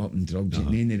caught up in drugs that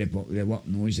none of the work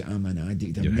knows that I'm an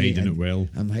addict. You're hiding it well.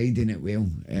 I'm hiding it well.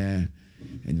 And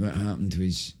what happened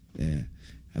was, I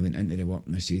went into the work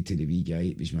and I said to the wee guy,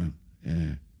 it was my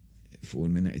 4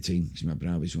 minute of time, because my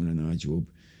bra was on an odd job.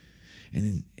 And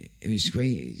then it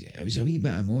was a wee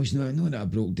bit emotional. I know that I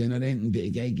broke down or anything, but the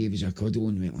guy gave us a cuddle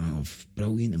and went, oh,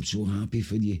 brilliant, I'm so happy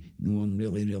for you. No, I'm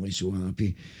really, really so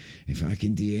happy. If I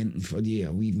can do anything for you,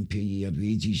 I'll even pay you your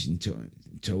wages until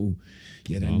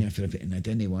you're in there for a bit. And I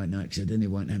didn't want that, because I didn't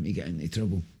want him to get into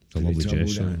trouble. It's a lovely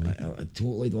gesture. A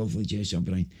totally lovely gesture,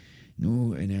 Brian.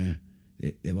 No, and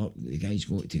the guys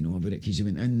got to know about it, because he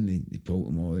went in, they pulled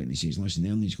him all out, and he says, listen,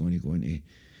 Ernie's going to go into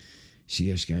see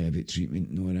this guy about treatment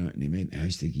and all that, and he meant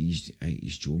has to get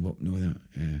his job up and all that.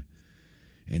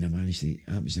 And I managed to,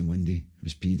 that was the Monday, I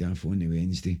was paid off on the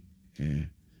Wednesday, and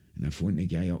I phoned the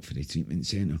guy up for the treatment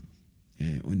centre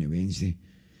on the Wednesday,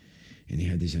 and he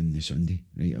had us in the Sunday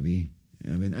right away.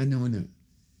 I went in on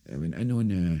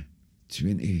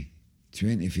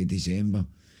 20th of December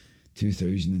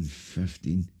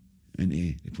 2015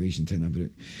 into the place in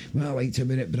Tinnerbrook. What I liked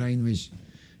about it, Brian, was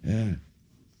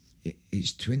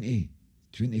it's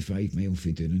 25 mile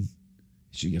from Doon,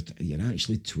 so you're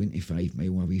actually 25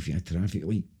 mile away from a traffic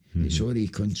light. It's all the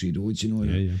country roads and all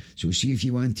that. Yeah. So see if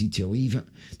you wanted to leave it,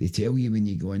 they tell you when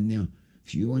you go in there,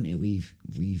 if you want to leave,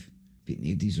 leave. But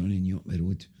nobody's running you up the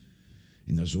road.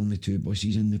 And there's only 2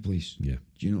 buses in the place. Yeah.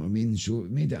 Do you know what I mean? So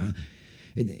it made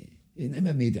it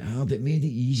never made it hard, it made it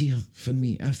easier for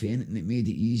me. If anything, it made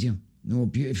it easier. No,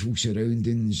 beautiful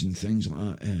surroundings and things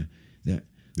like that.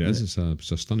 It's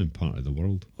a stunning part of the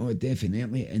world. Oh,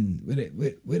 definitely. And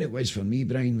where it was for me,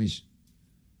 Brian, was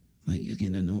like, you're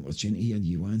getting an opportunity here,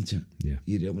 you want it. Yeah.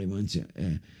 You really want it.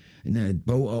 And I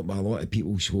built up a lot of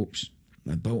people's hopes.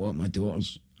 I built up my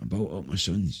daughters. I built up my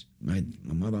sons. My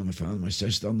mother, my father, my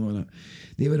sister and all that.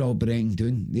 They were all breaking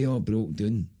down. They all broke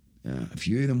down. A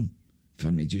few of them,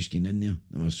 for me just getting in there.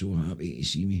 They were so happy to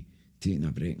see me taking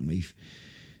a break in life.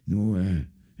 No, and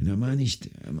I managed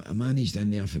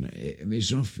in there for it. It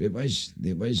was rough. It was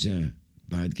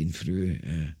bad going through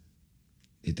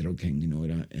the drug thing and all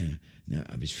that.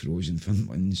 I was frozen for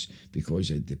months because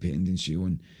of dependency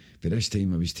on. But this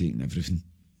time I was taking everything.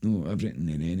 No, everything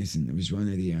and anything. I was one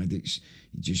of the addicts.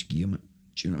 You just gave them it.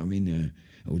 Do you know what I mean?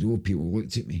 Although people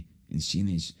looked at me and seen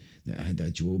as that I had a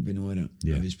job and all that,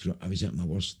 yeah. I was at my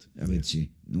worst, I would say.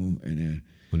 No, and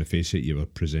on the face of it, you were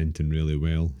presenting really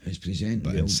well. I was presenting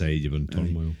but well. Inside you were in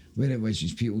turmoil. Where it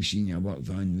was people seeing your work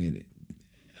van where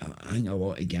I think a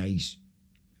lot of guys,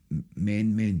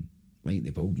 men, like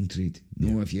the building trade.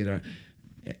 No, yeah. If you're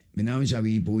when I was a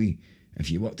wee boy,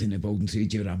 if you worked in the building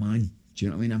trade, you were a man. Do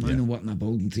you know what I mean? A man who worked in a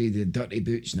building trade, the dirty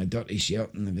boots and a dirty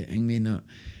shirt and everything, man, that.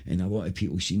 And a lot of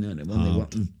people seen that when they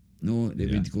worked. No, they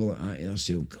would go like that to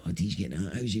themselves, God, he's getting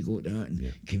that, how's he got that?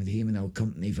 And coming home in a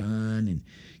company van and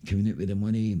coming out with the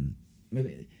money and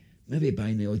maybe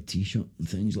buying the odd t-shirt and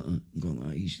things like that and going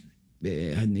like that. But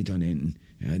I hadn't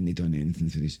done anything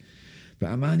for this. But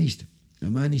I managed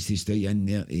to stay in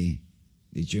there to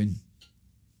the June,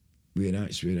 where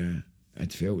that's where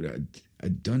I'd felt that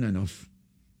I'd done enough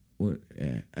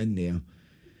in there.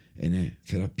 And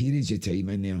for a period of time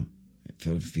in there,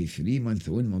 for 3 months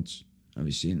onwards, I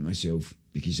was saying to myself,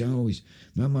 because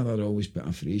my mother always put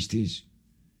a phrase to us,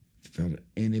 for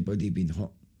anybody being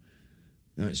hurt,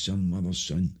 that's some mother's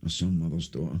son or some mother's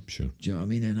daughter. Sure. Do you know what I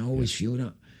mean? And I always feel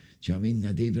that. Do you know what I mean?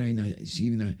 A day, Brian,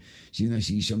 when I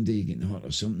see somebody getting hurt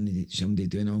or somebody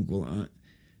doing, I'll go like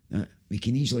that. We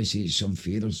can easily say it's some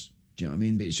fathers. Do you know what I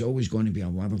mean? But it's always going to be a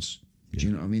mother's. Do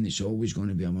you know what I mean? It's always going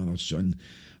to be a mother's son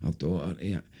or daughter.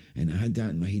 Yeah. And I had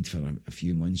that in my head for a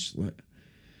few months. Look,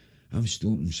 I'm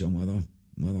stopping some other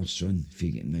mother's son for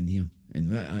getting in here. And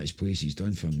what that place has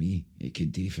done for me, it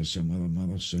could do for some other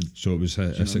mother's son. So it was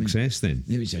a success then?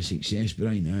 It was a success,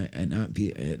 Brian. At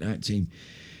that time,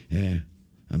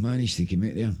 I managed to come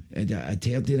out there. And I'd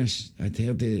heard of this. I'd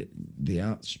heard of the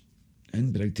arts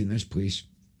in Brigton, this place,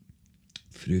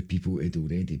 through people who had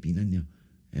already been in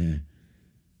there.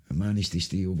 I managed to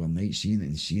stay overnight seeing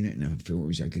it, and I felt it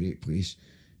was a great place.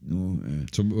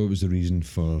 So what was the reason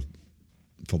for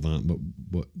that?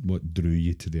 What drew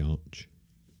you to the Arch?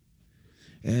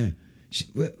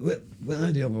 What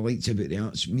I really liked about the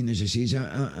Arts, I mean, as I say,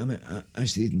 I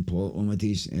stayed in Pollok all my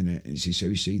days, and it's the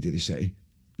south side of the city.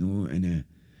 And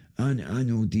I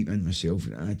know deep in myself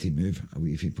that I had to move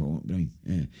away from Pollok,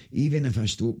 Brian. Even if I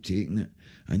stopped taking it,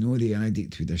 I know the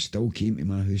addict would have still came to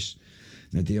my house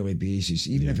on a daily basis,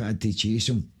 even if I had to chase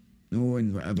him.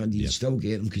 And whatever, you'd still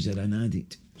get him because they're an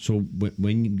addict. So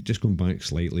when you, just going back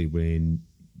slightly, when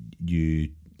you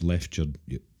left your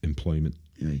employment,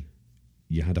 aye,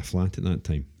 you had a flat at that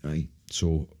time. Aye.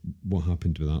 So what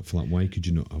happened with that flat? Why could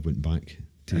you not have went back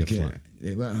to your flat?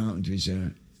 What happened was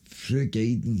through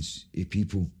guidance of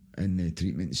people in the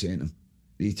treatment centre,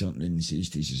 they turned around and says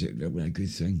to us, is it really a good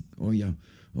thing? All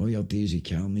your days of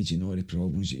carnage and all the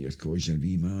problems that you've caused your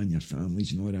wee man, your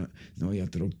families and all that, and all your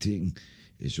drug taking,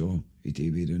 is all you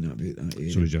do with doing about that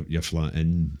area. So was your flat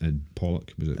in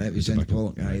Pollok? Was it? It was in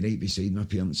Pollok, right beside my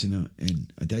parents and that.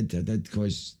 And I did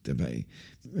cause a bit.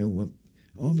 Well,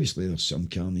 obviously there's some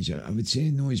carnage. I would say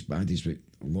not as bad as with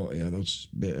a lot of others,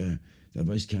 but there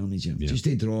was carnage. Just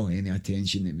to draw any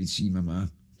attention that would see my ma.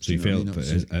 So you felt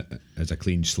as a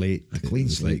clean slate? A clean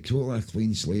slate, totally a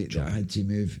clean slate that I had to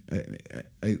move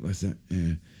out with it.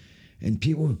 And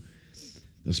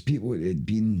there's people that had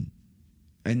been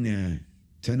in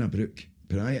Tinnabrook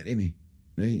prior to me,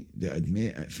 right, that had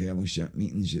met at fellowship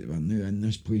meetings that were now in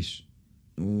this place.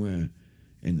 And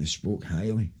they spoke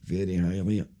highly, very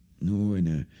highly.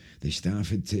 And the staff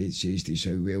had says to us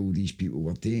how well these people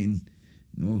were doing.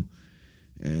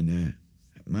 And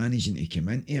managing to come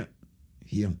into it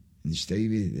here and stay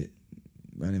with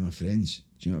one of my friends.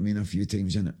 Do you know what I mean? A few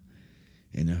times in it,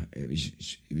 and it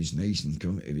was nice and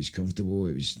it was comfortable.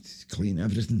 It was clean,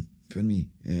 everything for me.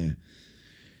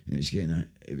 And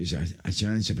it was a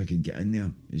chance if I could get in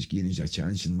there. It was giving us a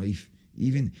chance in life.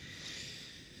 Even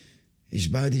as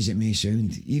bad as it may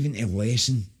sound, even to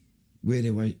lessen where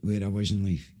I was in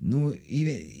life. No,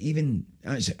 even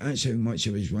that's how much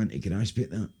I was wanting to grasp at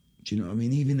that. Do you know what I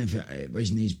mean? Even if it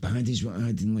wasn't as bad as what I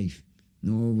had in life.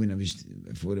 No, when I was,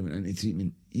 before I went into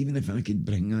treatment, even if I could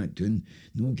bring that down,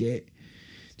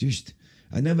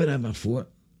 I never ever thought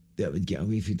that I would get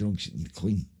away from drugs and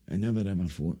clean. I never ever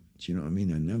thought. Do you know what I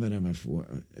mean? I never ever thought.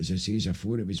 As I say, I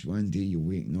thought it was one day you're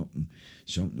waking up and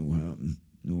something will happen.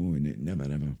 No, and it never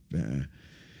ever. But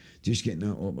just getting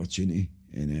that opportunity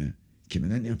and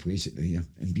coming into a place at here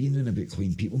and being in about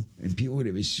clean people and people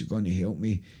that was going to help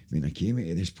me when I came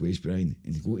into this place, Brian,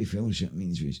 and go to fellowship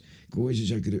meetings was go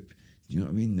as a group. Do you know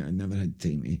what I mean? I never had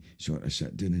time to sort of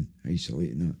sit down and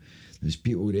isolate and that. There's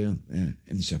people there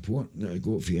in support that I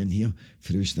got for in here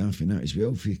through staff and that as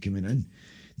well for coming in.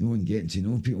 No one getting to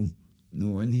know people,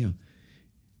 no in here.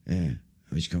 I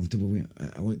was comfortable with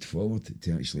it. I looked forward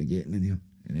to actually getting in here.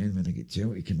 And then when I get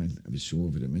Chel to come in, I was so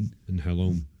over the moon. And how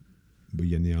long were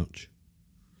you in the arch?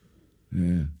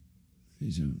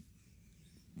 It's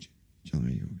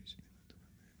July, August.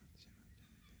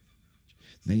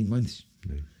 9 months.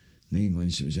 9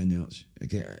 months I was in the arch.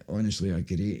 Honestly, a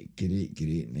great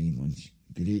 9 months.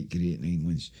 Great 9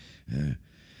 months.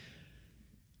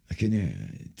 I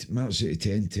couldn't, marks out of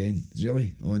 10.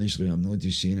 Really, honestly, I'm not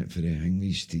just saying it for the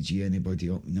hangways to G anybody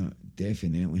up. No,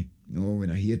 definitely. No,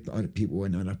 when I hear other people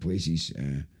in other places,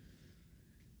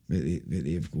 what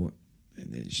they've got,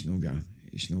 and it's not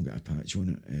got a patch on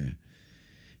it.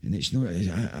 And it's not,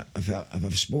 if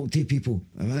I've spoke to people,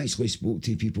 I've actually spoke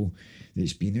to people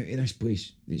that's been out of this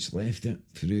place, that's left it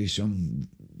through some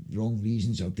wrong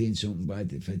reasons or doing something bad,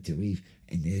 they've had to leave,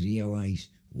 and they realise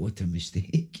what a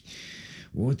mistake.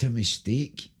 What a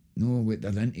mistake. No, what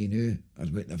they're into now or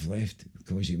what they've left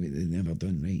because of what they've never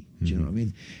done right. Do you know what I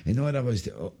mean? And all I was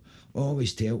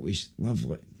always tell was love,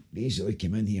 basically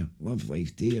come in here, love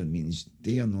life, do your means,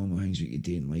 do your normal things what you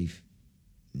do in life,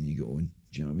 and you go on.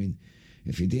 Do you know what I mean?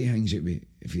 If you do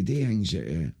things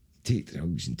that take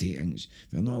drugs and take things,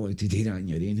 if you're not allowed to do that in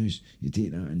your own house, you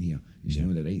take that in here. It's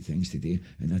not the right things to do.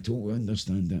 And I totally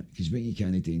understand that, because what you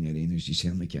can't do in your own house, you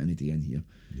certainly can't do in here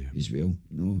as well.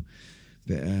 No.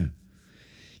 But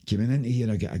coming into here,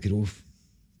 I got a growth,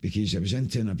 because I was in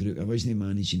Tinnerbrook, I wasn't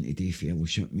managing to do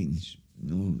fellowship meetings,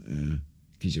 no,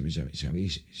 because it was away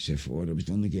so far, I was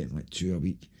only getting like 2 a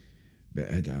week. But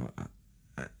I had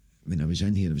when I was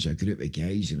in here, there was a group of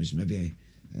guys, there was maybe,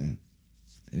 there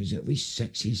was at least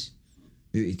 6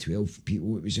 out of 12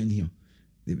 people that was in here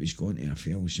that was going to a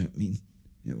fellowship meeting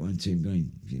at one time,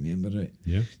 Brian, if you remember it.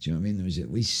 Yeah. Do you know what I mean? There was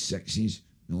at least 6,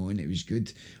 no, and it was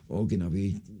good, all going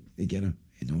away together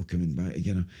and all coming back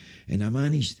together. And I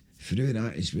managed, through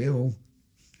that as well,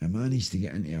 I managed to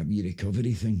get into a wee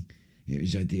recovery thing. It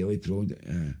was a daily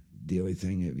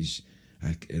thing. It was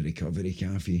a recovery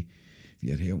cafe.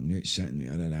 You're helping out, sitting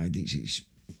with other addicts,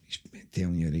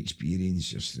 telling your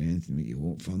experience, your strength, and what you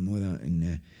hope for, and all that,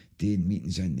 and doing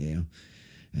meetings in there,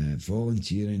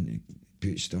 volunteering,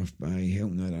 put stuff by,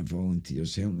 helping other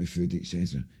volunteers, helping with food,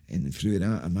 etc. And through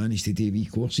that, I managed to do wee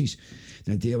courses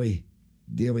on a daily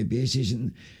basis,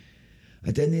 and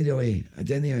I didn't really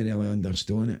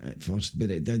understand it at first, but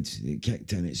it did. It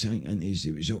kicked in. It sank into us.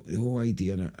 It was the whole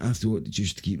idea that I thought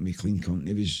just to keep me clean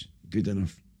company was good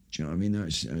enough. Do you know what I mean?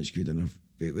 That's good enough.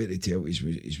 But what they tell us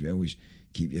as well is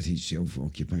keep yourself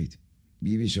occupied.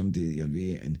 Be with somebody your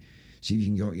way and see if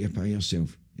you can occupy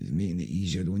yourself. It's making it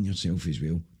easier on yourself as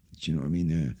well. Do you know what I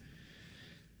mean?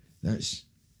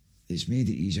 It's made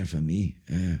it easier for me.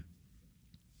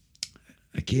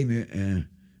 I came out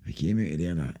of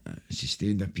there and I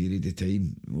sustained a period of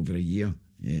time, over a year,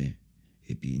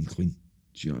 of being clean.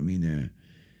 Do you know what I mean?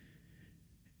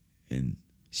 And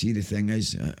see, the thing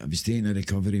is, I was taking a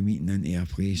recovery meeting into a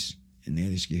place in the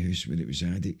Eriskay House where it was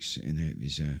addicts and it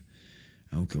was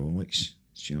alcoholics.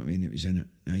 Do you know what I mean? It was in it.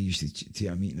 I used to take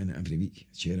a meeting in it every week,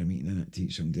 chair a meeting in it,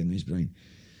 take somebody in this, Brian.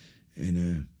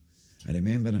 And I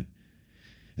remember it.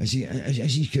 This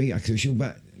is quite a crucial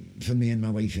bit for me in my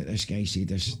life that this guy said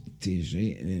this to us,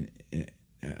 right? And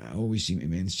I always seem to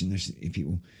mention this to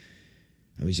people.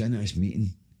 I was in this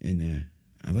meeting and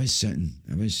I was sitting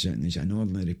as an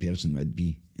ordinary person would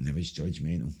be, and I was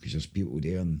judgmental because there's people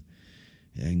there and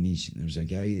things. There was a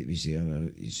guy that was there,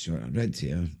 he's sort of red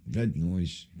hair, red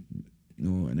nose,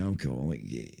 an alcoholic.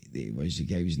 The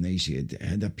guy was nice, he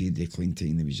had a period of clean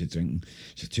time, he was drinking.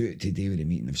 So today with the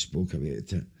meeting I've spoke about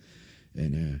it,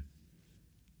 and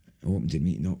I opened the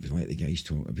meeting up to let the guys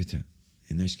talk about it.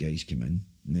 And this guy's come in,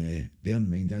 and bear in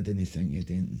mind I didn't think he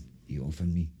had anything he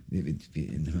offered me. that would be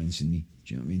enhancing me.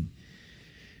 Do you know what I mean?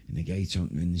 And the guy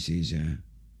turned around and says,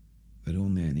 we're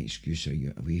only an excuse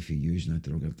away for using a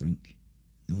drug or drink.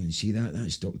 No, and see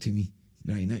that stuck to me.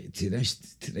 Right, right to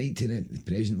the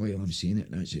present while I'm saying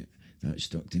it, that's it. That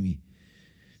stuck to me.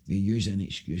 We use an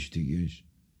excuse to use.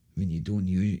 When you don't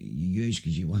use, you use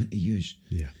because you want to use.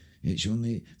 Yeah. It's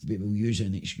only people use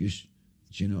an excuse.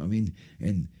 Do you know what I mean?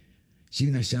 And see,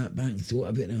 when I sat back and thought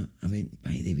about that, I went,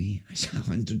 by the way, that's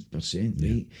 100%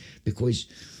 right. Because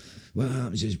what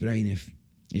happens is, Brian, if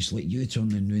it's like you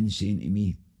turning round saying to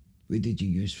me, what did you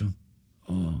use for?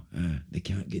 Oh, the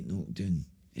cat get knocked down.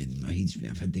 And my head's,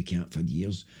 I've had the cat for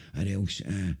years. Or else,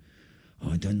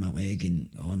 I done my leg and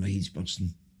my head's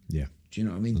bursting. Yeah. Do you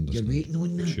know what I mean? Understand. You're waiting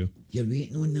on that. Sure. You're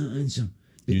waiting on that answer.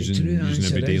 But Using the true answer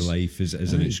everyday is, life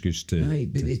as an excuse to... Aye,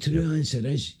 but the true answer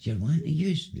is you're wanting to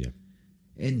use. Yeah.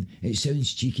 And it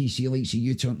sounds cheeky, see, like, so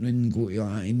you turn around and go to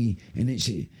that to me, and it's,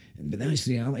 but that's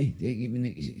the reality. When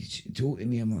it's told to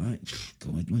me, I'm like,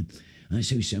 God, man, that's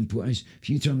how simple it is. If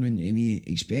you turn around to me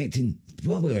expecting,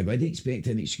 probably I would expect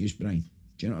an excuse, Brian.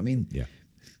 Do you know what I mean? Yeah.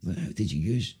 Well, how did you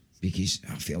use? Because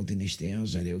I fell down the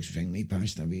stairs, or else think me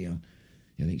passed away, or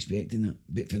you're expecting that.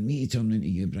 But for me to turn around to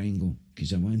you, Brian, go,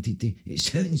 because I wanted to, it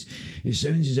sounds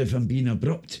as if I'm being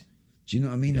abrupt. Do you know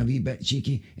what I mean? A wee bit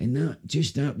cheeky. And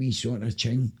that wee sort of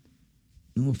ching,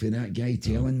 no, for that guy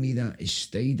telling me that, it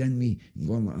stayed in me and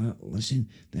going like that. Listen,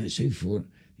 that's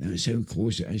how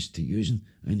close it is to using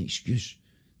an excuse.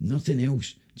 Nothing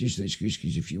else, just an excuse.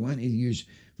 Because if you want to use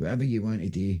whatever you want to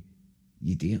do,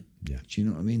 you do it. Yeah. Do you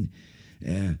know what I mean?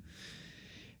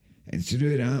 And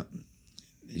through that,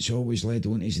 it's always led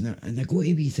on to, and I go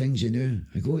to wee things, I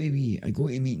go to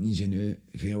meetings,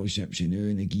 fellowships,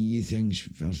 and they give you things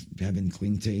for having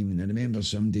clean time. And I remember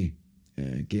somebody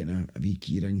getting a wee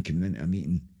key ring coming into a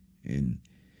meeting, and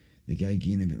the guy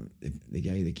giving the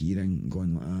guy the key ring and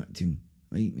going like that to him,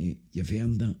 right, mate, you've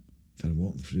earned that for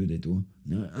walking through the door.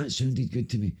 No, that sounded good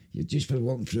to me. You're just for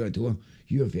walking through a door,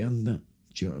 you have earned that.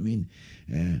 Do you know what I mean?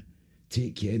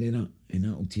 Take care of that, and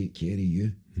that'll take care of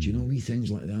you. Do you know wee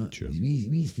things like that? Sure.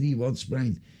 Wee 3 words,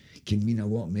 Brian, can mean a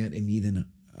lot more to me than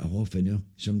a half an hour.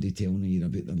 Somebody telling you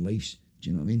about their lives. Do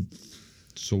you know what I mean?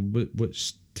 So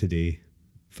what's today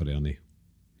for Ernie?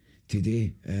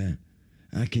 Today,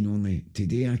 I can only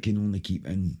keep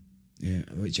in,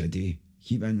 which I do,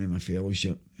 keep in with my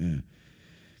fellowship.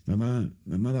 My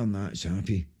mother and that's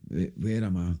happy. Where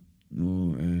am I?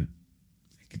 No,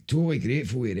 totally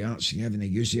grateful with the arts and having the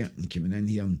use of it and coming in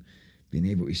here and being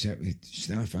able to sit with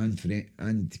staff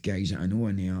and guys that I know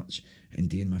in the arts and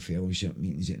doing my fellowship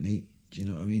meetings at night. Do you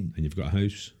know what I mean? And you've got a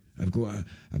house? I've got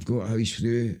a house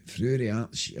through the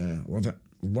arts. Love it.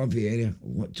 Love the area.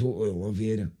 Totally love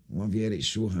the area. Love the area. It's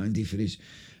so handy for us.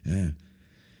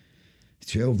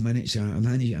 12 minutes. I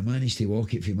managed to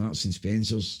walk it from Marks and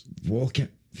Spencer's. Walk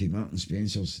it from Marks and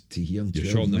Spencer's to here in 12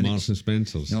 You're shot in the minutes. Marks and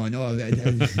Spencer's? No, I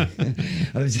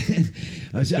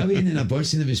was waiting in a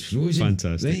bus and it was frozen.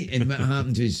 Fantastic. Right? And what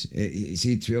happened was, it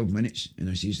said 12 minutes, and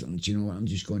I said, do you know what, I'm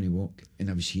just going to walk. And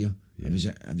I was here. Yeah.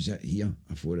 I was at here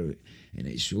before and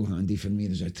it's so handy for me.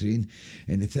 There's a train.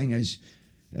 And the thing is,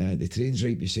 the train's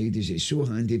right beside us. It's so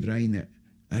handy, Brian, that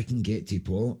I can get to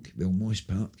Pollock, Moss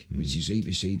Park, which is right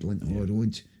beside Linton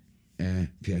Road,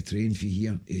 for a train from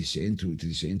here to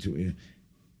the central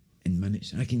in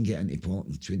minutes. I can get into Pollock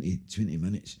in 20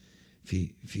 minutes for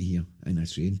here in a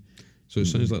train. So it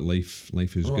sounds like life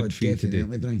is good for you today.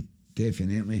 Definitely, Brian.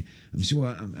 Definitely.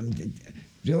 I'm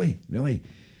really.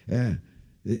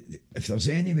 If there's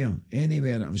anywhere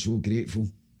that I'm so grateful,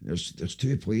 there's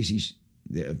 2 places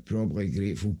that I'm probably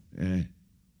grateful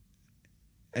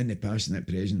in the past and at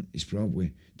present. Is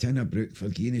probably Tinnerbrook for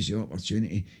giving us the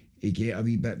opportunity to get a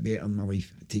wee bit better in my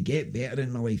life,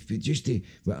 but just to,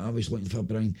 what I was looking for,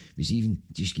 Brian, was even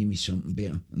just give me something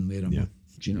better than where I'm at.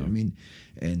 Do you know what I mean?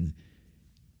 And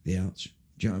the arts,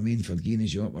 do you know what I mean? For giving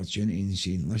us the opportunity and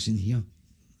saying, listen here,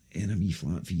 earn a wee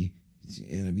flat for you,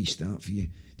 earn a wee start for you,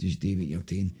 just do what you're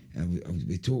doing. I'll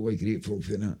be totally grateful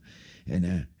for that.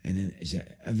 And it's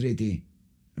every day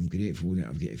I'm grateful that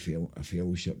I've got a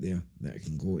fellowship there that I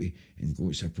can go to and go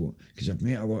to support, because I've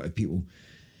met a lot of people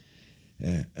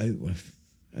out with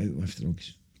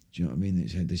drugs. Do you know what I mean?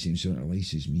 That's had the same sort of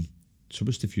life as me. So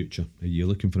what's the future? Are you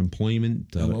looking for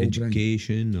employment or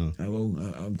education?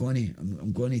 I'm going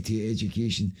to take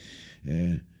education.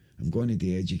 I'm going to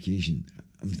do education.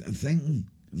 I'm thinking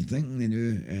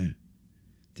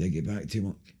to get back to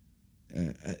work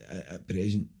at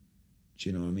present. Do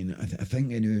you know what I mean? I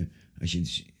think I should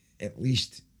at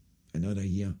least another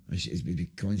year. I should be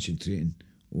concentrating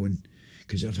on,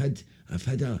 because I've had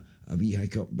a wee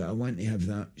hiccup, but I want to have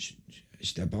that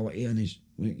stability in us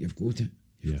Like, you've got it.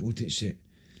 You've got it set.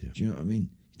 Yeah. Do you know what I mean?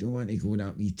 You don't want to go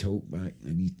that wee talk back,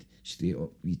 a wee straight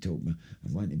up wee talk back. I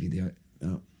want to be there.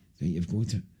 Right, you've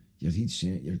got it. Your head's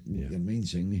set. Your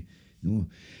mind's saying me. No.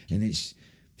 And it's,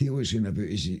 tell what's going about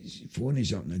is it's phone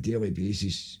us up on a daily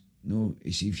basis. No,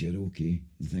 to see if you're okay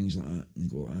and things like that, and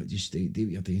go, just stay, do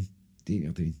what you're doing. Do what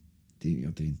you're doing. Do what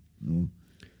you're doing. No.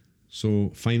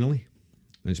 So finally,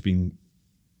 it's been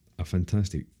a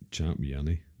fantastic chat with you,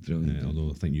 Ernie. Brilliant. Although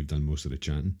I think you've done most of the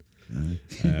chatting.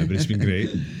 But it's been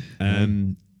great.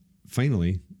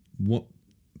 Finally, what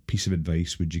piece of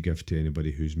advice would you give to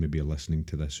anybody who's maybe listening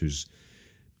to this, who's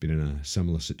been in a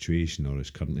similar situation or is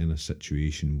currently in a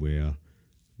situation where,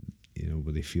 you know,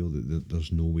 where they feel that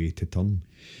there's no way to turn?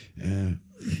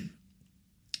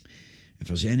 If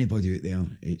there's anybody out there,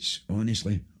 it's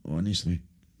honestly, I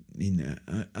mean,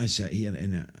 I sat here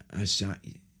and I sat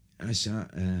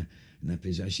in a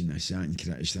position, I sat and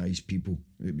criticised people.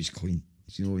 It was clean.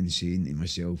 You know, and saying to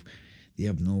myself, they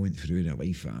have not went through the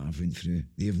life that I've went through.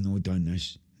 They have not done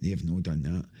this. They have not done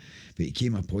that. But it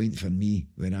came a point for me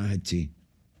where I had to.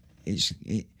 There's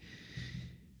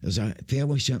a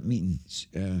fellowship meeting.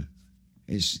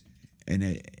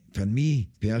 For me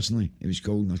personally, it was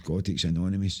called Narcotics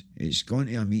Anonymous. It's gone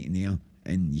to a meeting there,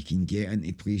 and you can get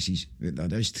into places where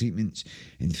there is treatments.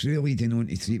 And through leading on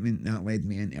to treatment, that led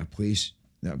me into a place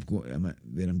that I've got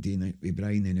where I'm doing it with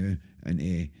Brian now and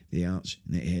the arts,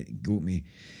 and it got me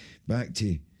back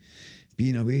to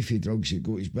being away from drugs. It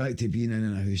got us back to being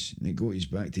in a house, and it got us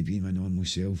back to being my normal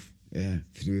self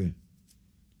through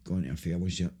going to a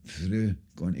fellowship, through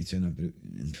going to Tinnabrook,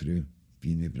 and through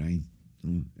being with Brian.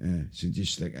 So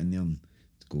just stick in there and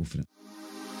go for it.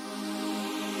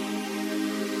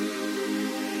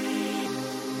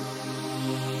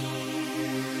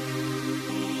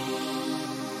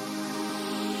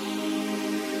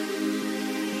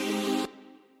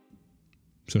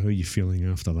 So how are you feeling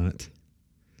after that?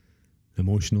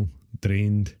 Emotional,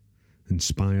 drained,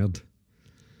 inspired?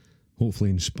 Hopefully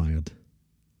inspired,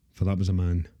 for that was a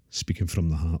man speaking from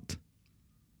the heart.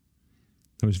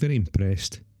 I was very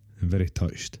impressed and very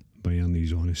touched by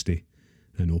Ernie's honesty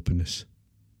and openness.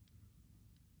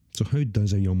 So how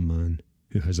does a young man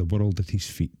who has the world at his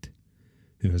feet,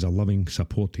 who has a loving,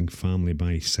 supporting family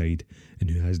by his side, and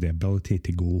who has the ability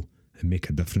to go and make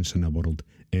a difference in the world,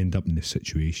 end up in the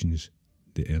situations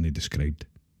that Ernie described?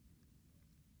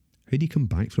 How do you come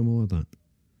back from all of that?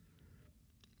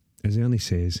 As Ernie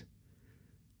says,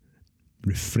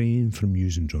 refrain from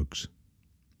using drugs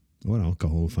or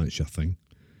alcohol if that's your thing.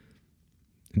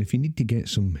 And if you need to get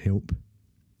some help,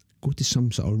 go to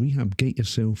some sort of rehab, get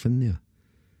yourself in there.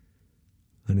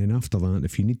 And then after that,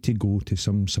 if you need to go to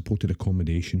some supported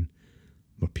accommodation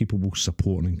where people will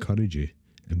support and encourage you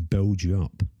and build you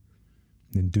up,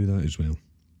 then do that as well.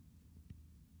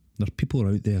 There are people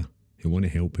out there who want to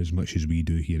help as much as we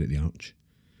do here at the Arch.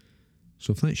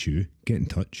 So if that's you, get in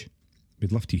touch.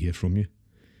 We'd love to hear from you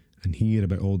and hear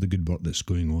about all the good work that's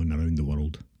going on around the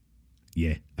world.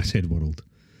 Yeah, I said world.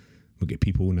 We'll get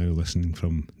people now listening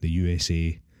from the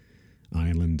USA,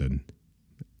 Ireland, and,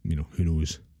 you know, who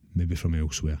knows, maybe from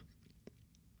elsewhere.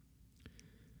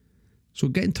 So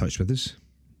get in touch with us.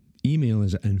 Email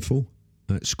us at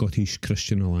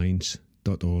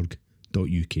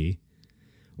info@scottishchristianalliance.org.uk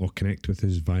or connect with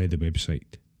us via the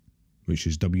website, which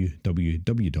is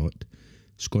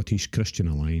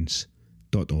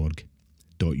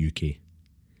www.scottishchristianalliance.org.uk.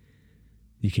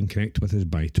 You can connect with us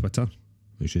by Twitter,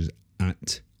 which is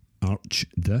at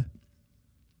ArchThe,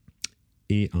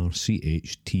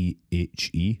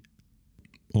 ARCHTHE,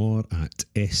 or at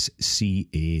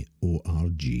SCAORG.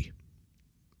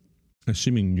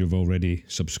 Assuming you've already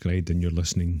subscribed and you're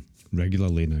listening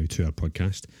regularly now to our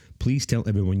podcast, please tell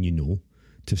everyone you know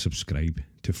to subscribe,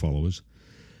 to follow us,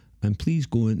 and please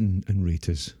go in and rate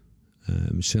us.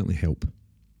 It would certainly help.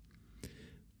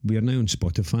 We are now on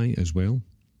Spotify as well,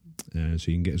 so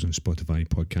you can get us on Spotify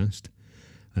podcast,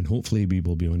 and hopefully we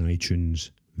will be on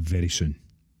iTunes very soon.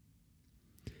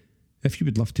 If you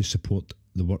would love to support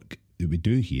the work that we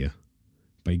do here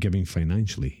by giving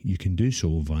financially, you can do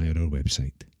so via our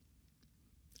website.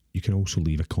 You can also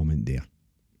leave a comment there.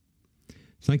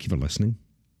 Thank you for listening.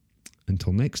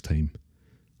 Until next time,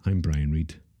 I'm Brian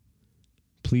Reid.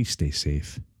 Please stay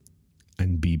safe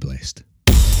and be blessed.